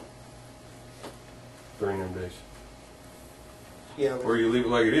pool during them days. Yeah, Or you leave it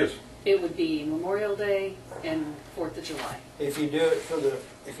like it is. It would be Memorial Day and 4th of July. if you do it for the,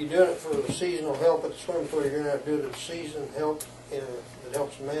 if you're doing it for the seasonal help at the swimming pool, you're gonna have to do it at season help, that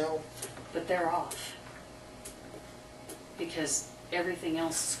helps Mel. But they're off. Because everything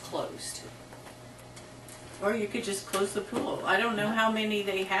else is closed. Or you could just close the pool. I don't know how many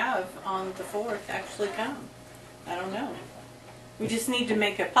they have on the 4th actually come. I don't know. We just need to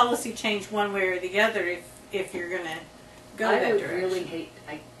make a policy change one way or the other if you're gonna go I that would direction. really hate,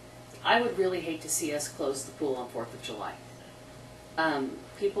 I would really hate to see us close the pool on 4th of July.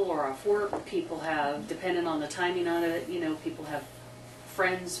 People are off work, people have, depending on the timing on it, you know, people have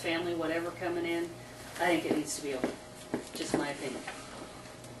friends, family, whatever coming in. I think it needs to be open. Just my opinion.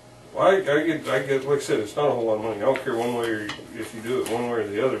 Well, I get, like I said, it's not a whole lot of money. I don't care one way or if you do it one way or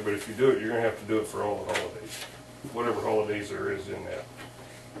the other, but if you do it, you're gonna have to do it for all the holidays. Whatever holidays there is in that.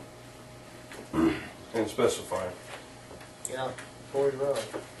 And specify. Yeah, Corey's right.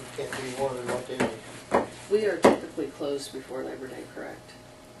 You can't do one and not the other. We are typically closed before Labor Day, correct?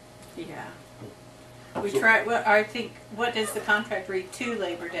 Yeah. We try, well, I think, what does the contract read, to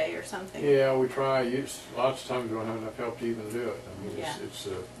Labor Day or something? Yeah, we try, lots of times we don't have enough help to even do it. I mean, Yeah. it's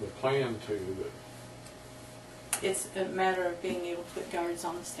the plan to, but It's a matter of being able to put guards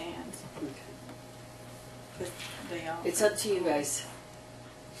on the stands. Okay. 'Cause they all. It's up to you guys.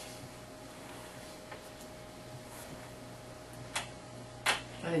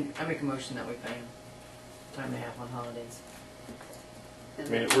 I make a motion that we pay them time and a half on holidays. I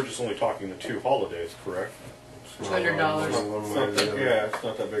mean, we're just only talking the 2 holidays, correct? It's not $100. one way or the other. Yeah, it's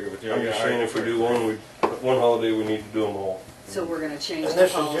not that big of a deal. I'm just saying if we do one holiday, we need to do them all. So we're gonna change And the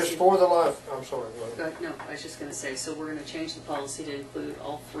this is policy. just for the life, I'm sorry, go ahead. Go ahead. No, I was just gonna say, so we're gonna change the policy to include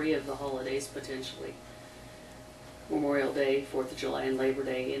all 3 of the holidays potentially. Memorial Day, 4th of July, and Labor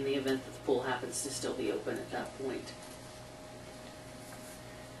Day in the event that the pool happens to still be open at that point.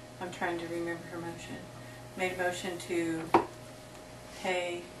 I'm trying to remember her motion. Made a motion to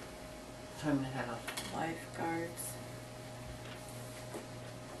pay Time and a half. lifeguards.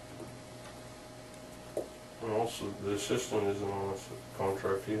 And also, the assistant isn't on this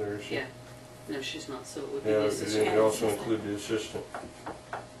contract either, is she? Yeah. No, she's not, so it would be Yeah, the it assistant. didn't also include the assistant.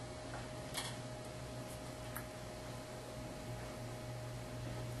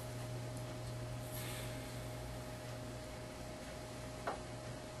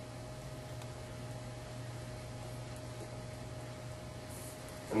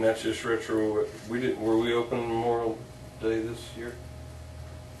 And that's just retro, were we open Memorial Day this year?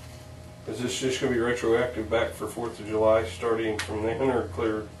 Is this just gonna be retroactive back for 4th of July, starting from then, or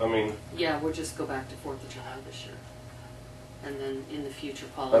clear, I mean, Yeah, we'll just go back to 4th of July this year. And then in the future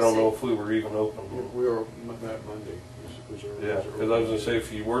policy. I don't know if we were even open. we were that Monday. Yeah, because I was gonna say,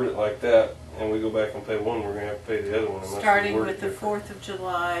 if you word it like that, and we go back and pay one, we're gonna have to pay the other one unless we Starting word with it the different. 4th of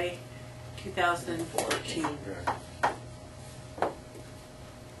July, 2014. Yeah.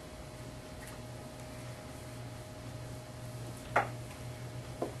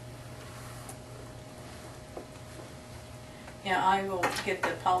 Yeah, I will get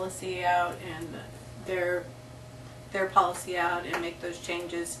the policy out and their policy out and make those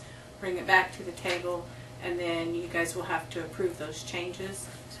changes, bring it back to the table, and then you guys will have to approve those changes.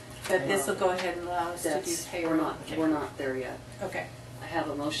 But this will go ahead and allow us to do That's, payroll. we're not there yet. Okay, I have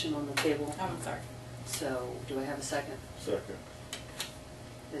a motion on the table, I'm sorry. so do I have a second? Second.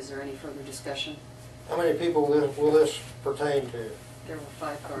 Is there any further discussion? How many people will this pertain to? There were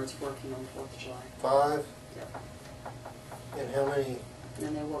 5 guards working on 4th of July. 5? Yep. And how many?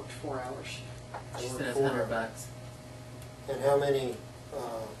 And they worked 4 hours. She said it's Four. $100. And how many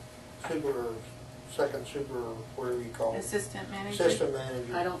second super, whatever you call it. Assistant manager? Assistant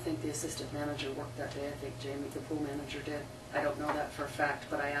manager. I don't think the assistant manager worked that day. I think Jamie, the pool manager, did. I don't know that for a fact,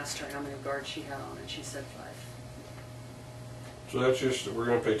 but I asked her how many guards she had on, and she said 5. So that's just, we're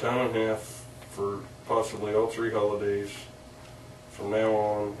gonna pay time and a half for possibly all 3 holidays from now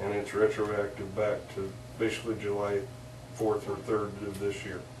on, and it's retroactive back to basically July 4th or 3rd of this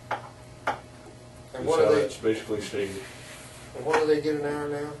year. And That's what how are they? it's basically stated. And what do they get an hour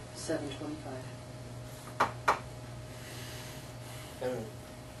now? $7.25. And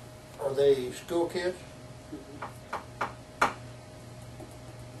are they school kids?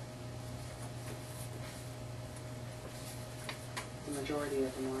 The majority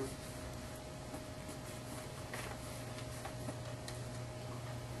of them are.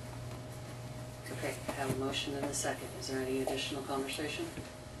 Okay, I have a motion and a second. Is there any additional conversation?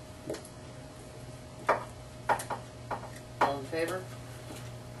 All in favor?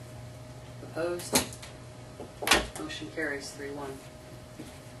 Opposed? Motion carries 3-1.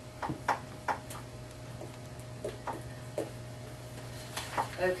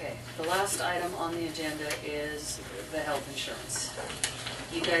 Okay, the last item on the agenda is the health insurance.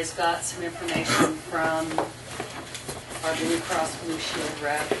 You guys got some information from our Blue Cross Blue Shield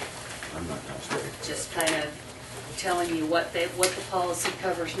rep, I'm not gonna stay. just kind of telling you what the policy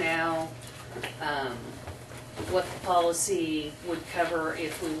covers now, what the policy would cover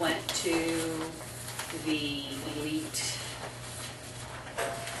if we went to the elite,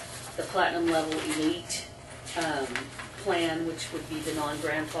 the platinum level elite plan, which would be the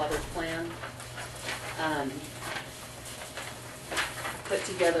non-grandfathered plan. Put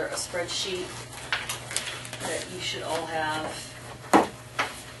together a spreadsheet that you should all have.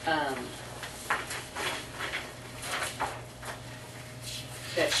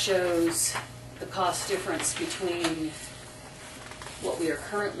 That shows the cost difference between what we are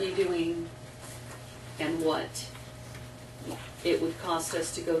currently doing and what it would cost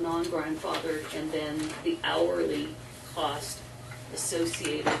us to go non-grandfathered, and then the hourly cost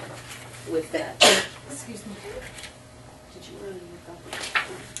associated with that. Excuse me. Did you run your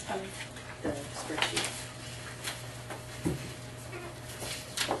copy? The spreadsheet.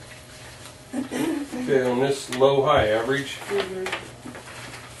 Okay, on this low-high average,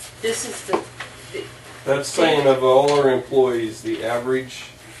 This is the that's saying of all our employees, the average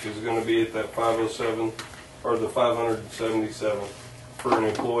is gonna be at that 507, or the 577 for an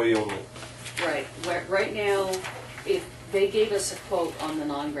employee only. right. Right now, if they gave us a quote on the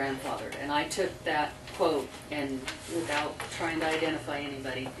non-grandfathered, and I took that quote and without trying to identify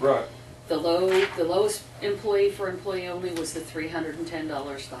anybody, Right. the lowest employee for employee only was the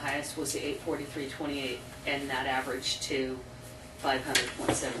 $310. The highest was the $843.28, and that averaged to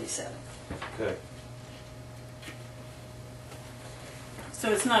 $500.77. Okay.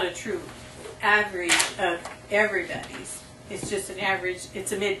 So it's not a true average of everybody's. It's just an average,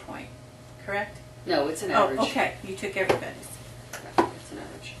 it's a midpoint, correct? No, it's an average. Oh, okay, you took everybody's. Yeah, it's an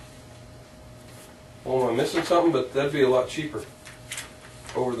average. Well, am I missing something? But that'd be a lot cheaper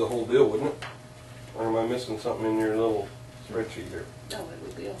over the whole deal, wouldn't it? Or am I missing something in your little spreadsheet here? No, it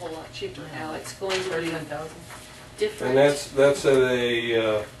would be a whole lot cheaper. Now it's going to be 31,000. different. And that's at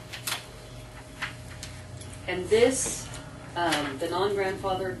a, And this, the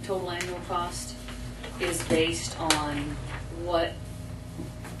non-grandfathered total annual cost is based on what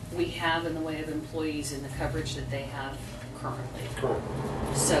we have in the way of employees and the coverage that they have currently. current.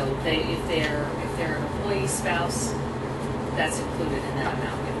 So if they're an employee spouse, that's included in that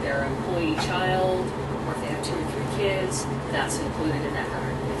amount. If they're an employee child, or if they have 2 or 3 kids, that's included in that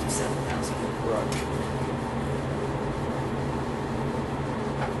 $157,000. Right.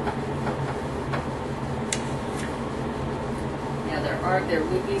 Now there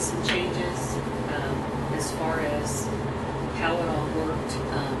would be some changes as far as how it all worked.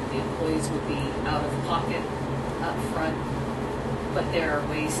 The employees would be out of pocket up front, but there are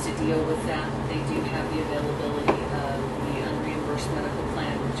ways to deal with that. They do have the availability of the unreimbursed medical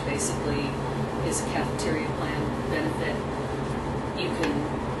plan, which basically is a cafeteria plan benefit. You can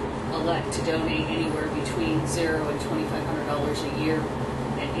elect to donate anywhere between $0 and $2,500 a year,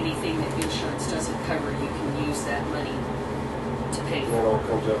 and anything that insurance doesn't cover, you can use that money to pay And that for. all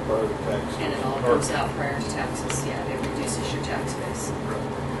comes out prior to tax. And it all comes out prior to taxes. Yeah, it reduces your tax base.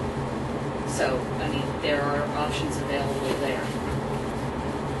 So, I mean, there are options available there.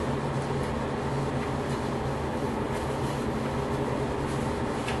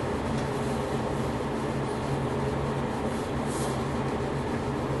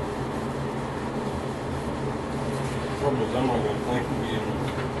 Trouble is, I'm not gonna think of being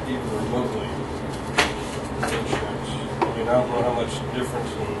even remotely insurance. I mean, I don't know how much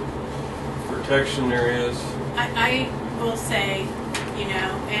difference in protection there is. I will say, you know,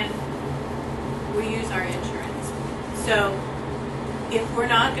 and we use our insurance. So if we're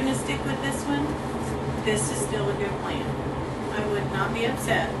not going to stick with this one, this is still a good plan. I would not be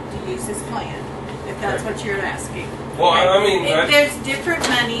upset to use this plan if that's what you're asking. Well, I mean, There's different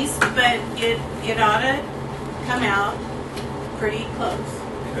monies, but it ought to come out pretty close.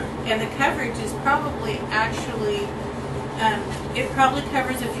 okay. And the coverage is probably actually, it probably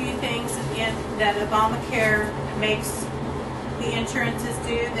covers a few things in that Obamacare makes the insurances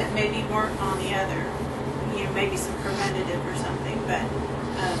do that maybe weren't on the other. You know, maybe some preventative or something. But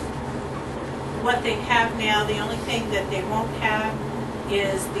what they have now, the only thing that they won't have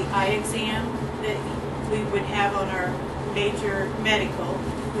is the eye exam that we would have on our major medical.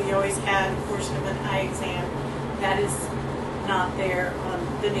 We always had a portion of an eye exam. That is not there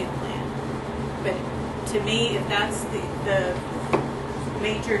on the new plan. But to me, if that's the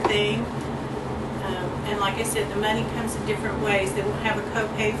major thing, and like I said, the money comes in different ways. They won't have a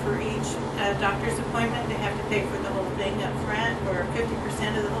copay for each doctor's appointment. They have to pay for the whole thing up front, or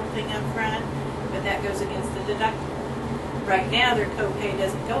 50% of the whole thing up front, but that goes against the deductible. Right now, their copay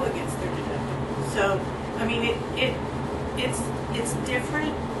doesn't go against their deductible. So, I mean, it's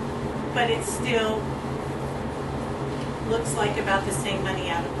different, but it still looks like about the same money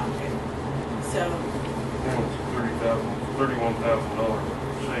out of pocket. So, $31,000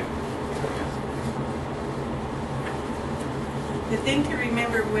 savings. the thing to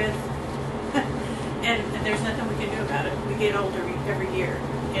remember with, and there's nothing we can do about it, we get older every year,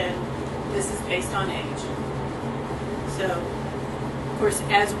 and this is based on age. So, of course,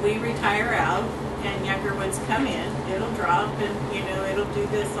 as we retire out and younger ones come in, it'll drop, and you know, it'll do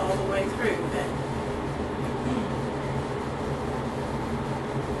this all the way through. But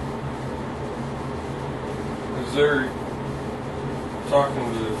Is there, talking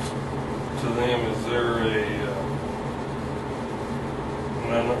to them, is there a,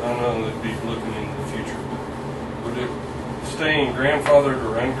 and I know they'd be looking in the future, but would it, staying grandfathered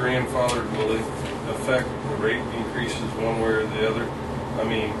or ungrandfathered, will it affect the rate increases one way or the other? I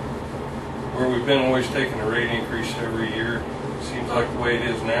mean, where we've been always taking a rate increase every year, it seems like the way it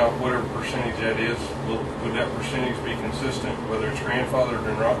is now, whatever percentage that is, would that percentage be consistent, whether it's grandfathered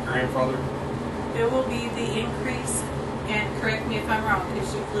or not grandfathered? there will be the increase, and correct me if I'm wrong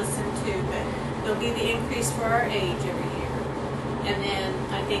because you've listened too, but there'll be the increase for our age every year. And then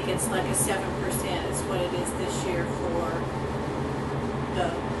I think it's like a 7% is what it is this year for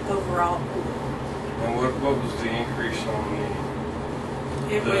the overall pool. And what was the increase on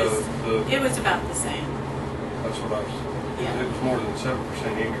It was about the same. that's what I was, Yeah. it was more than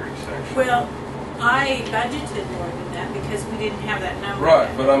 7% increase actually. Well, I budgeted more than that because we didn't have that number. Right,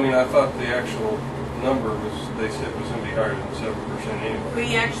 yet. but I mean, I thought the actual number was, they said was gonna be higher than 7% anyway.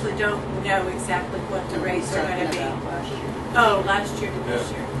 We actually don't know exactly what the rates are going to be. Last year. Oh, last year to this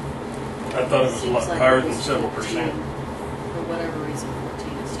Yeah. year. I thought it was a Seems lot like higher it than was 7%. 14. For whatever reason,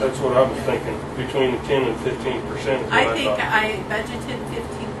 14 is. That's what I was thinking, between 10 and 15% is what I I think thought. I budgeted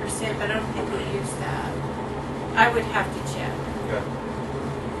 15%, but I don't think we used that. I would have to check Okay.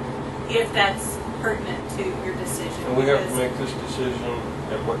 if that's pertinent to your decision. And we have to because- make this decision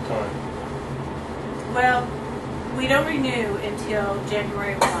at what time? Well, we don't renew until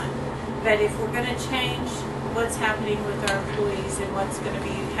January 1. But if we're going to change what's happening with our employees and what's going to be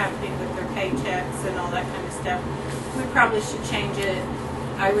happening with their paychecks and all that kind of stuff, we probably should change it.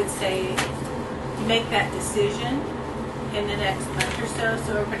 I would say make that decision in the next month or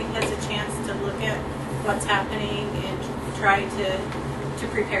so everybody has a chance to look at what's happening and try to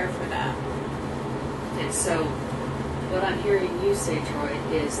prepare for that. Okay, so what I'm hearing you say, Troy,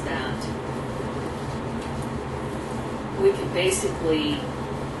 is that we can basically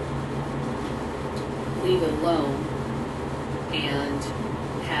leave it alone and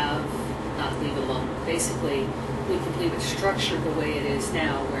have, not leave it alone, basically we can leave it structured the way it is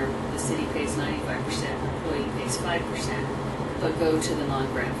now where the city pays 95%, employee pays 5%, but go to the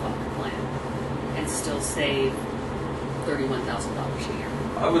non-grandfather plan and still save $31,000 a year.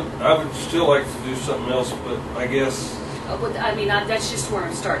 I would still like to do something else, but I guess I mean, that's just where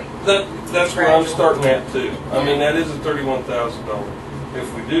I'm starting. that's where I'm starting at too. I mean, that is a $31,000.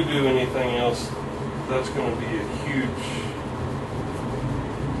 If we do anything else, that's going to be a huge.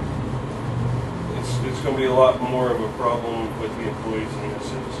 It's going to be a lot more of a problem with the employees than this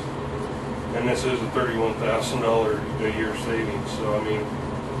is. And this is a $31,000 a year savings. So I mean,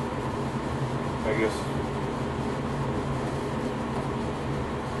 I guess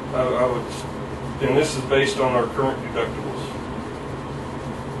I would. And this is based on our current deductibles,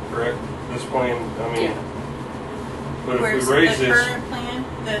 correct? This plan, I mean, Yeah. but if Where's we raise the this, current plan,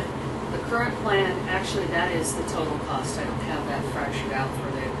 The current plan, actually, that is the total cost. I don't have that fractured out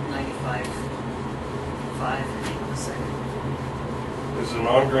for the 95.5. Hang on a second. Is the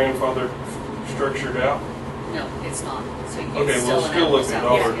non-grandfather structured out? No, it's not. So you Okay, still well, still look apples at out.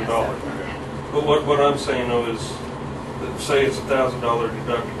 dollar to Yes, dollar. yes. But what I'm saying though is, that say it's $1,000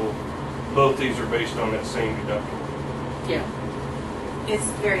 deductible, both these are based on that same deductible. Yeah. It's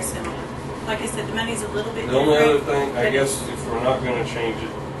very similar. Like I said, the money's a little bit The only other different. thing, I but guess, if we're not gonna change it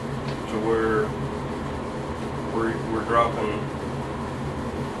to where we're dropping,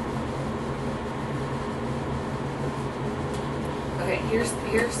 Okay, here's,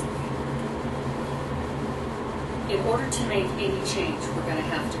 in order to make any change, we're gonna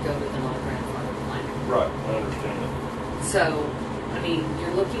have to go to the non-grandfather plan. right, I understand that. So, I mean,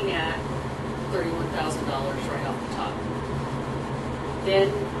 you're looking at $31,000 right off the top. Then,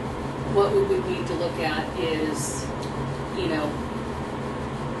 what we would need to look at is, you know,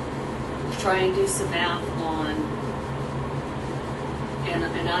 try and do some math on,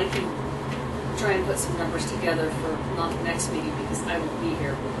 and I can try and put some numbers together for not the next meeting because I won't be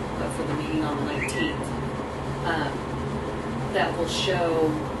here, but for the meeting on the 19th. That will show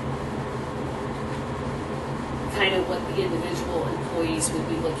kind of what the individual employees would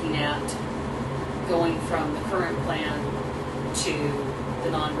be looking at going from the current plan to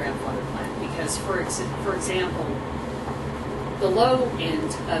the non-grandfather plan. Because for example, the low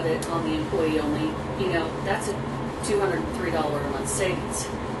end of it on the employee only, you know, that's a $203 a month savings.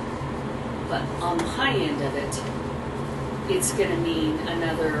 But on the high end of it, it's going to mean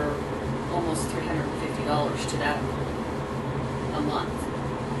another almost $350 to that a month.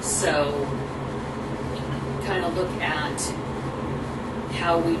 So kind of look at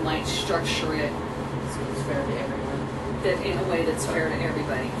how we might structure it So it's fair to everyone. that in a way that's fair to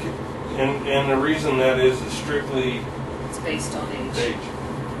everybody. And the reason that is strictly It's based on age. age.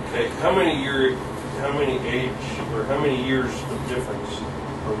 Okay, how many age, or how many years of difference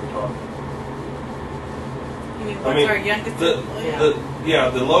are we talking? You mean, I what's mean, our youngest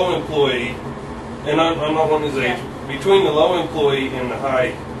employee? the low employee, and I'm not wanting his age, between the low employee and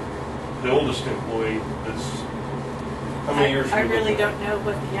the oldest employee, that's, how many years? I are we really looking at? don't know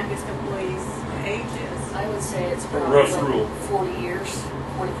what the youngest employee's age is. I would say it's A probably rough rule. 40 years,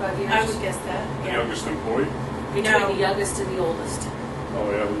 45 years. I would guess that, The yeah. youngest employee? Between No. the youngest and the oldest. Oh,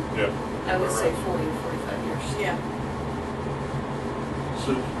 yeah, yeah. I would say 40 or 45 years. Yeah.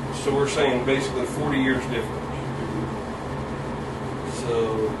 So we're saying basically 40 years difference.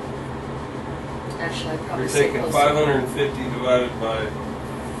 So Actually, I'd probably you're say taking close 550 divided by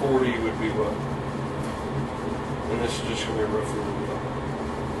 40 would be what? And this is just going to be a rough rule.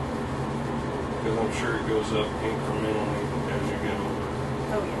 Because I'm sure it goes up incrementally as you get older.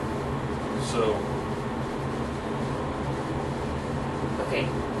 Oh, yeah. So, Okay,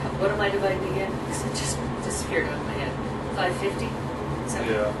 what am I dividing again? Because it just disappeared out of my head. 550? Is that-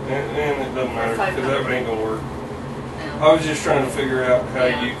 yeah, and it doesn't matter because 500. that ain't going to work. No. I was just trying to figure out how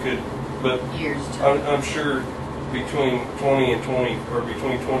Yeah. you could, but Years to. I'm sure between 20 and 20, or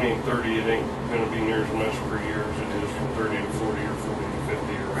between 20 and 30, it ain't going to be near as much per year as it is from 30 to 40 or 40 to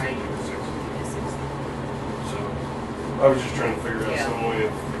 50 or Right. 50 to 60. So I was just trying to figure out Yeah. some way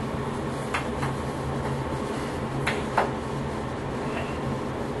of,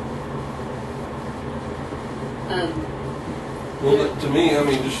 well, to me, I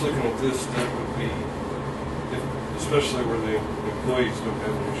mean, just looking at this, that would be, especially where the employees don't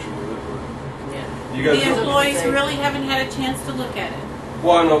have an issue with it. Yeah. You guys The don't- employees really haven't had a chance to look at it.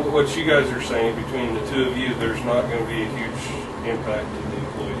 Well, I know what you guys are saying, between the two of you, there's not going to be a huge impact to the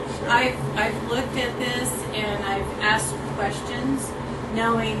employees. I've looked at this and I've asked questions,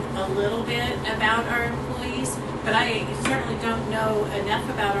 knowing a little bit about our employees, but I certainly don't know enough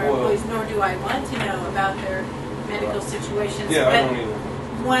about our Well- employees, nor do I want to know about their medical situations. Yeah, I But don't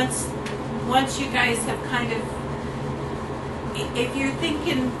either. once you guys have kind of, if you're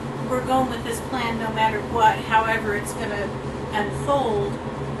thinking we're going with this plan no matter what, however it's going to unfold,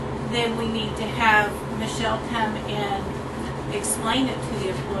 then we need to have Michelle come and explain it to the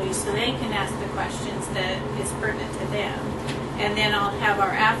employees so they can ask the questions that is pertinent to them. And then I'll have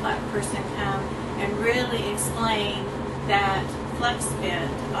our AFLAC person come and really explain that flex spend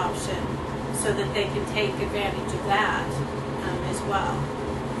option so that they can take advantage of that as well.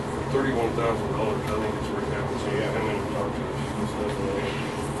 For $31,000, I think it's worth having somebody come in and talk to us.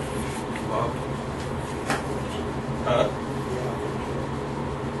 Bob? Huh?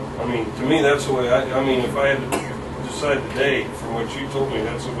 I mean, to me, that's the way I mean, if I had to decide today, from what you told me,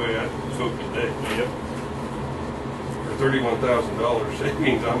 that's the way I'd vote today. Yep. For $31,000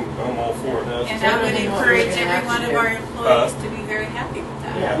 savings, I'm all for it now. And I would Certainly what encourage we're gonna every have one to of do. our employees to be very happy with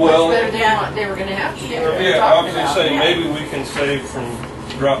that. Yeah, Well- much better than Yeah. what they were gonna have to do. Yeah. We were Yeah, I talking was just about. saying, Yeah. maybe we can save from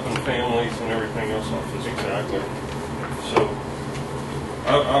dropping families and everything else off this project. So,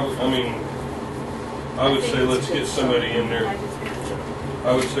 I mean, I would say let's get somebody in there.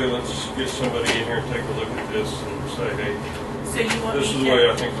 I would say let's get somebody in here and take a look at this and say, hey, So you want this is me the way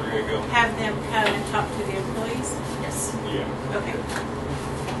I to think we're gonna go. have them come and talk to the employees? Yes. Yeah. Okay.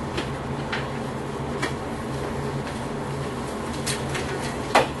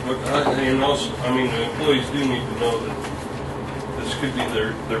 But, and also, I mean, the employees do need to know that this could be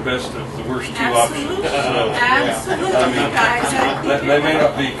their best of the worst two options. Absolutely. So, Absolutely, I mean, guys. they may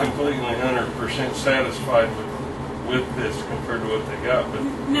not be completely 100% satisfied with this compared to what they got, but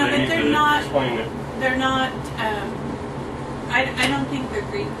No, they but need they're to not- explain it. They're not, I don't think they're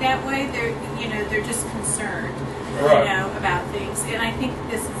grieved that way. They're just concerned, Right. about things. And I think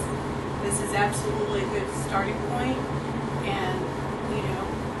this is absolutely a good starting point. And,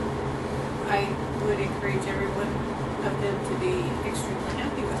 I would encourage every one of them to be extremely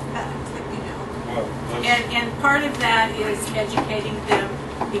happy with that, Well, let's- And part of that is educating them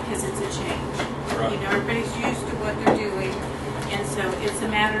because it's a change. Right. Everybody's used to what they're doing, and so it's a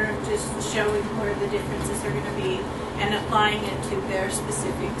matter of just showing where the differences are going to be and applying it to their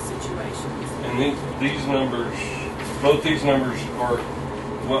specific situations. And these numbers, both these numbers are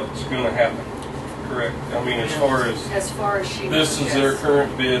what's going to happen, correct? I mean, as far as she knows. this is their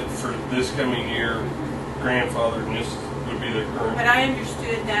current bid for this coming year, grandfathered, and this would be their current. But I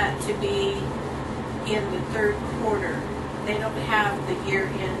understood that to be in the third quarter. They don't have the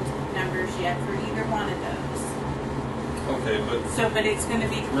year-end numbers yet for either one of those. Okay, but But it's going to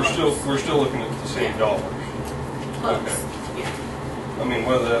be we're close. still looking at the same dollars. Close. Okay. Yeah. I mean,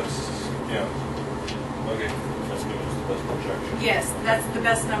 whether that's, yeah, okay. That's good, that's the best projection. Yes, that's the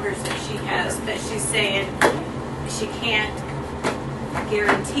best numbers that she has, but she's saying she can't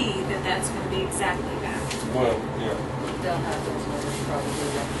guarantee that that's going to be exactly that. Well, yeah. They'll have those numbers probably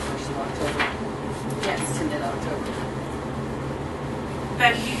like the 1st of October Yes. to mid-October.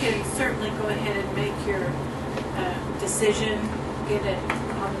 But you can certainly go ahead and make your decision, get it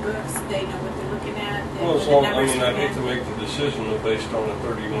on the books, they know what they're looking at. They Well, know as the long, I numbers mean, are I'd hate to in. make the decision though based on a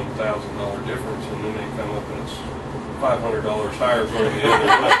 $31,000 difference, and then they come up and it's $500 higher for the other.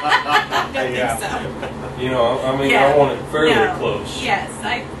 I don't think so. You know, I mean, Yeah. I want it fairly No. close. Yes,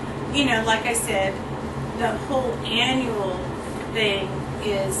 like I said, the whole annual thing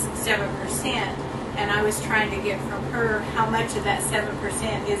is 7%, and I was trying to get from her how much of that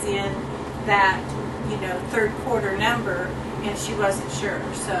 7% is in that, third quarter number, and she wasn't sure,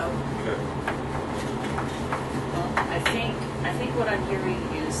 so. Okay. Well, I think what I'm hearing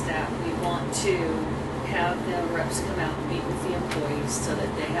is that we want to have the reps come out and meet with the employees so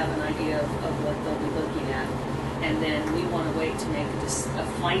that they have an idea of what they'll be looking at. And then we want to wait to make a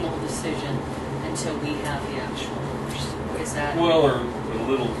final decision until we have the actual numbers. Is that? Well, or a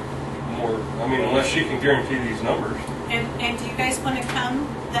little more, I mean, unless she can guarantee these numbers. And do you guys want to come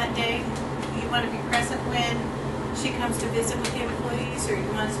that day? You want to be present when she comes to visit with the employees, or you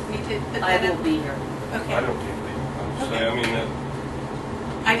want me to put I that up? will be here. Okay. I don't think they, I would say, I mean,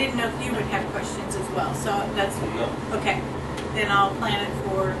 I didn't know if you would have questions as well, so that's, no. okay. Then I'll plan it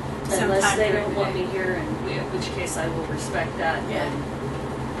for some Unless time they during don't the want day. me here, in which case I will respect that. Yeah.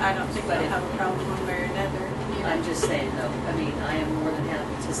 And I don't think But they'll if- have a problem one way or another. I'm just saying though, I mean, I am more than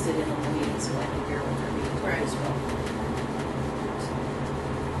happy to sit in on the meeting so I can hear what they're being told Right. as well.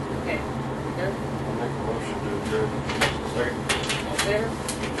 Okay, we good? I'll make a motion to adjourn. All in favor?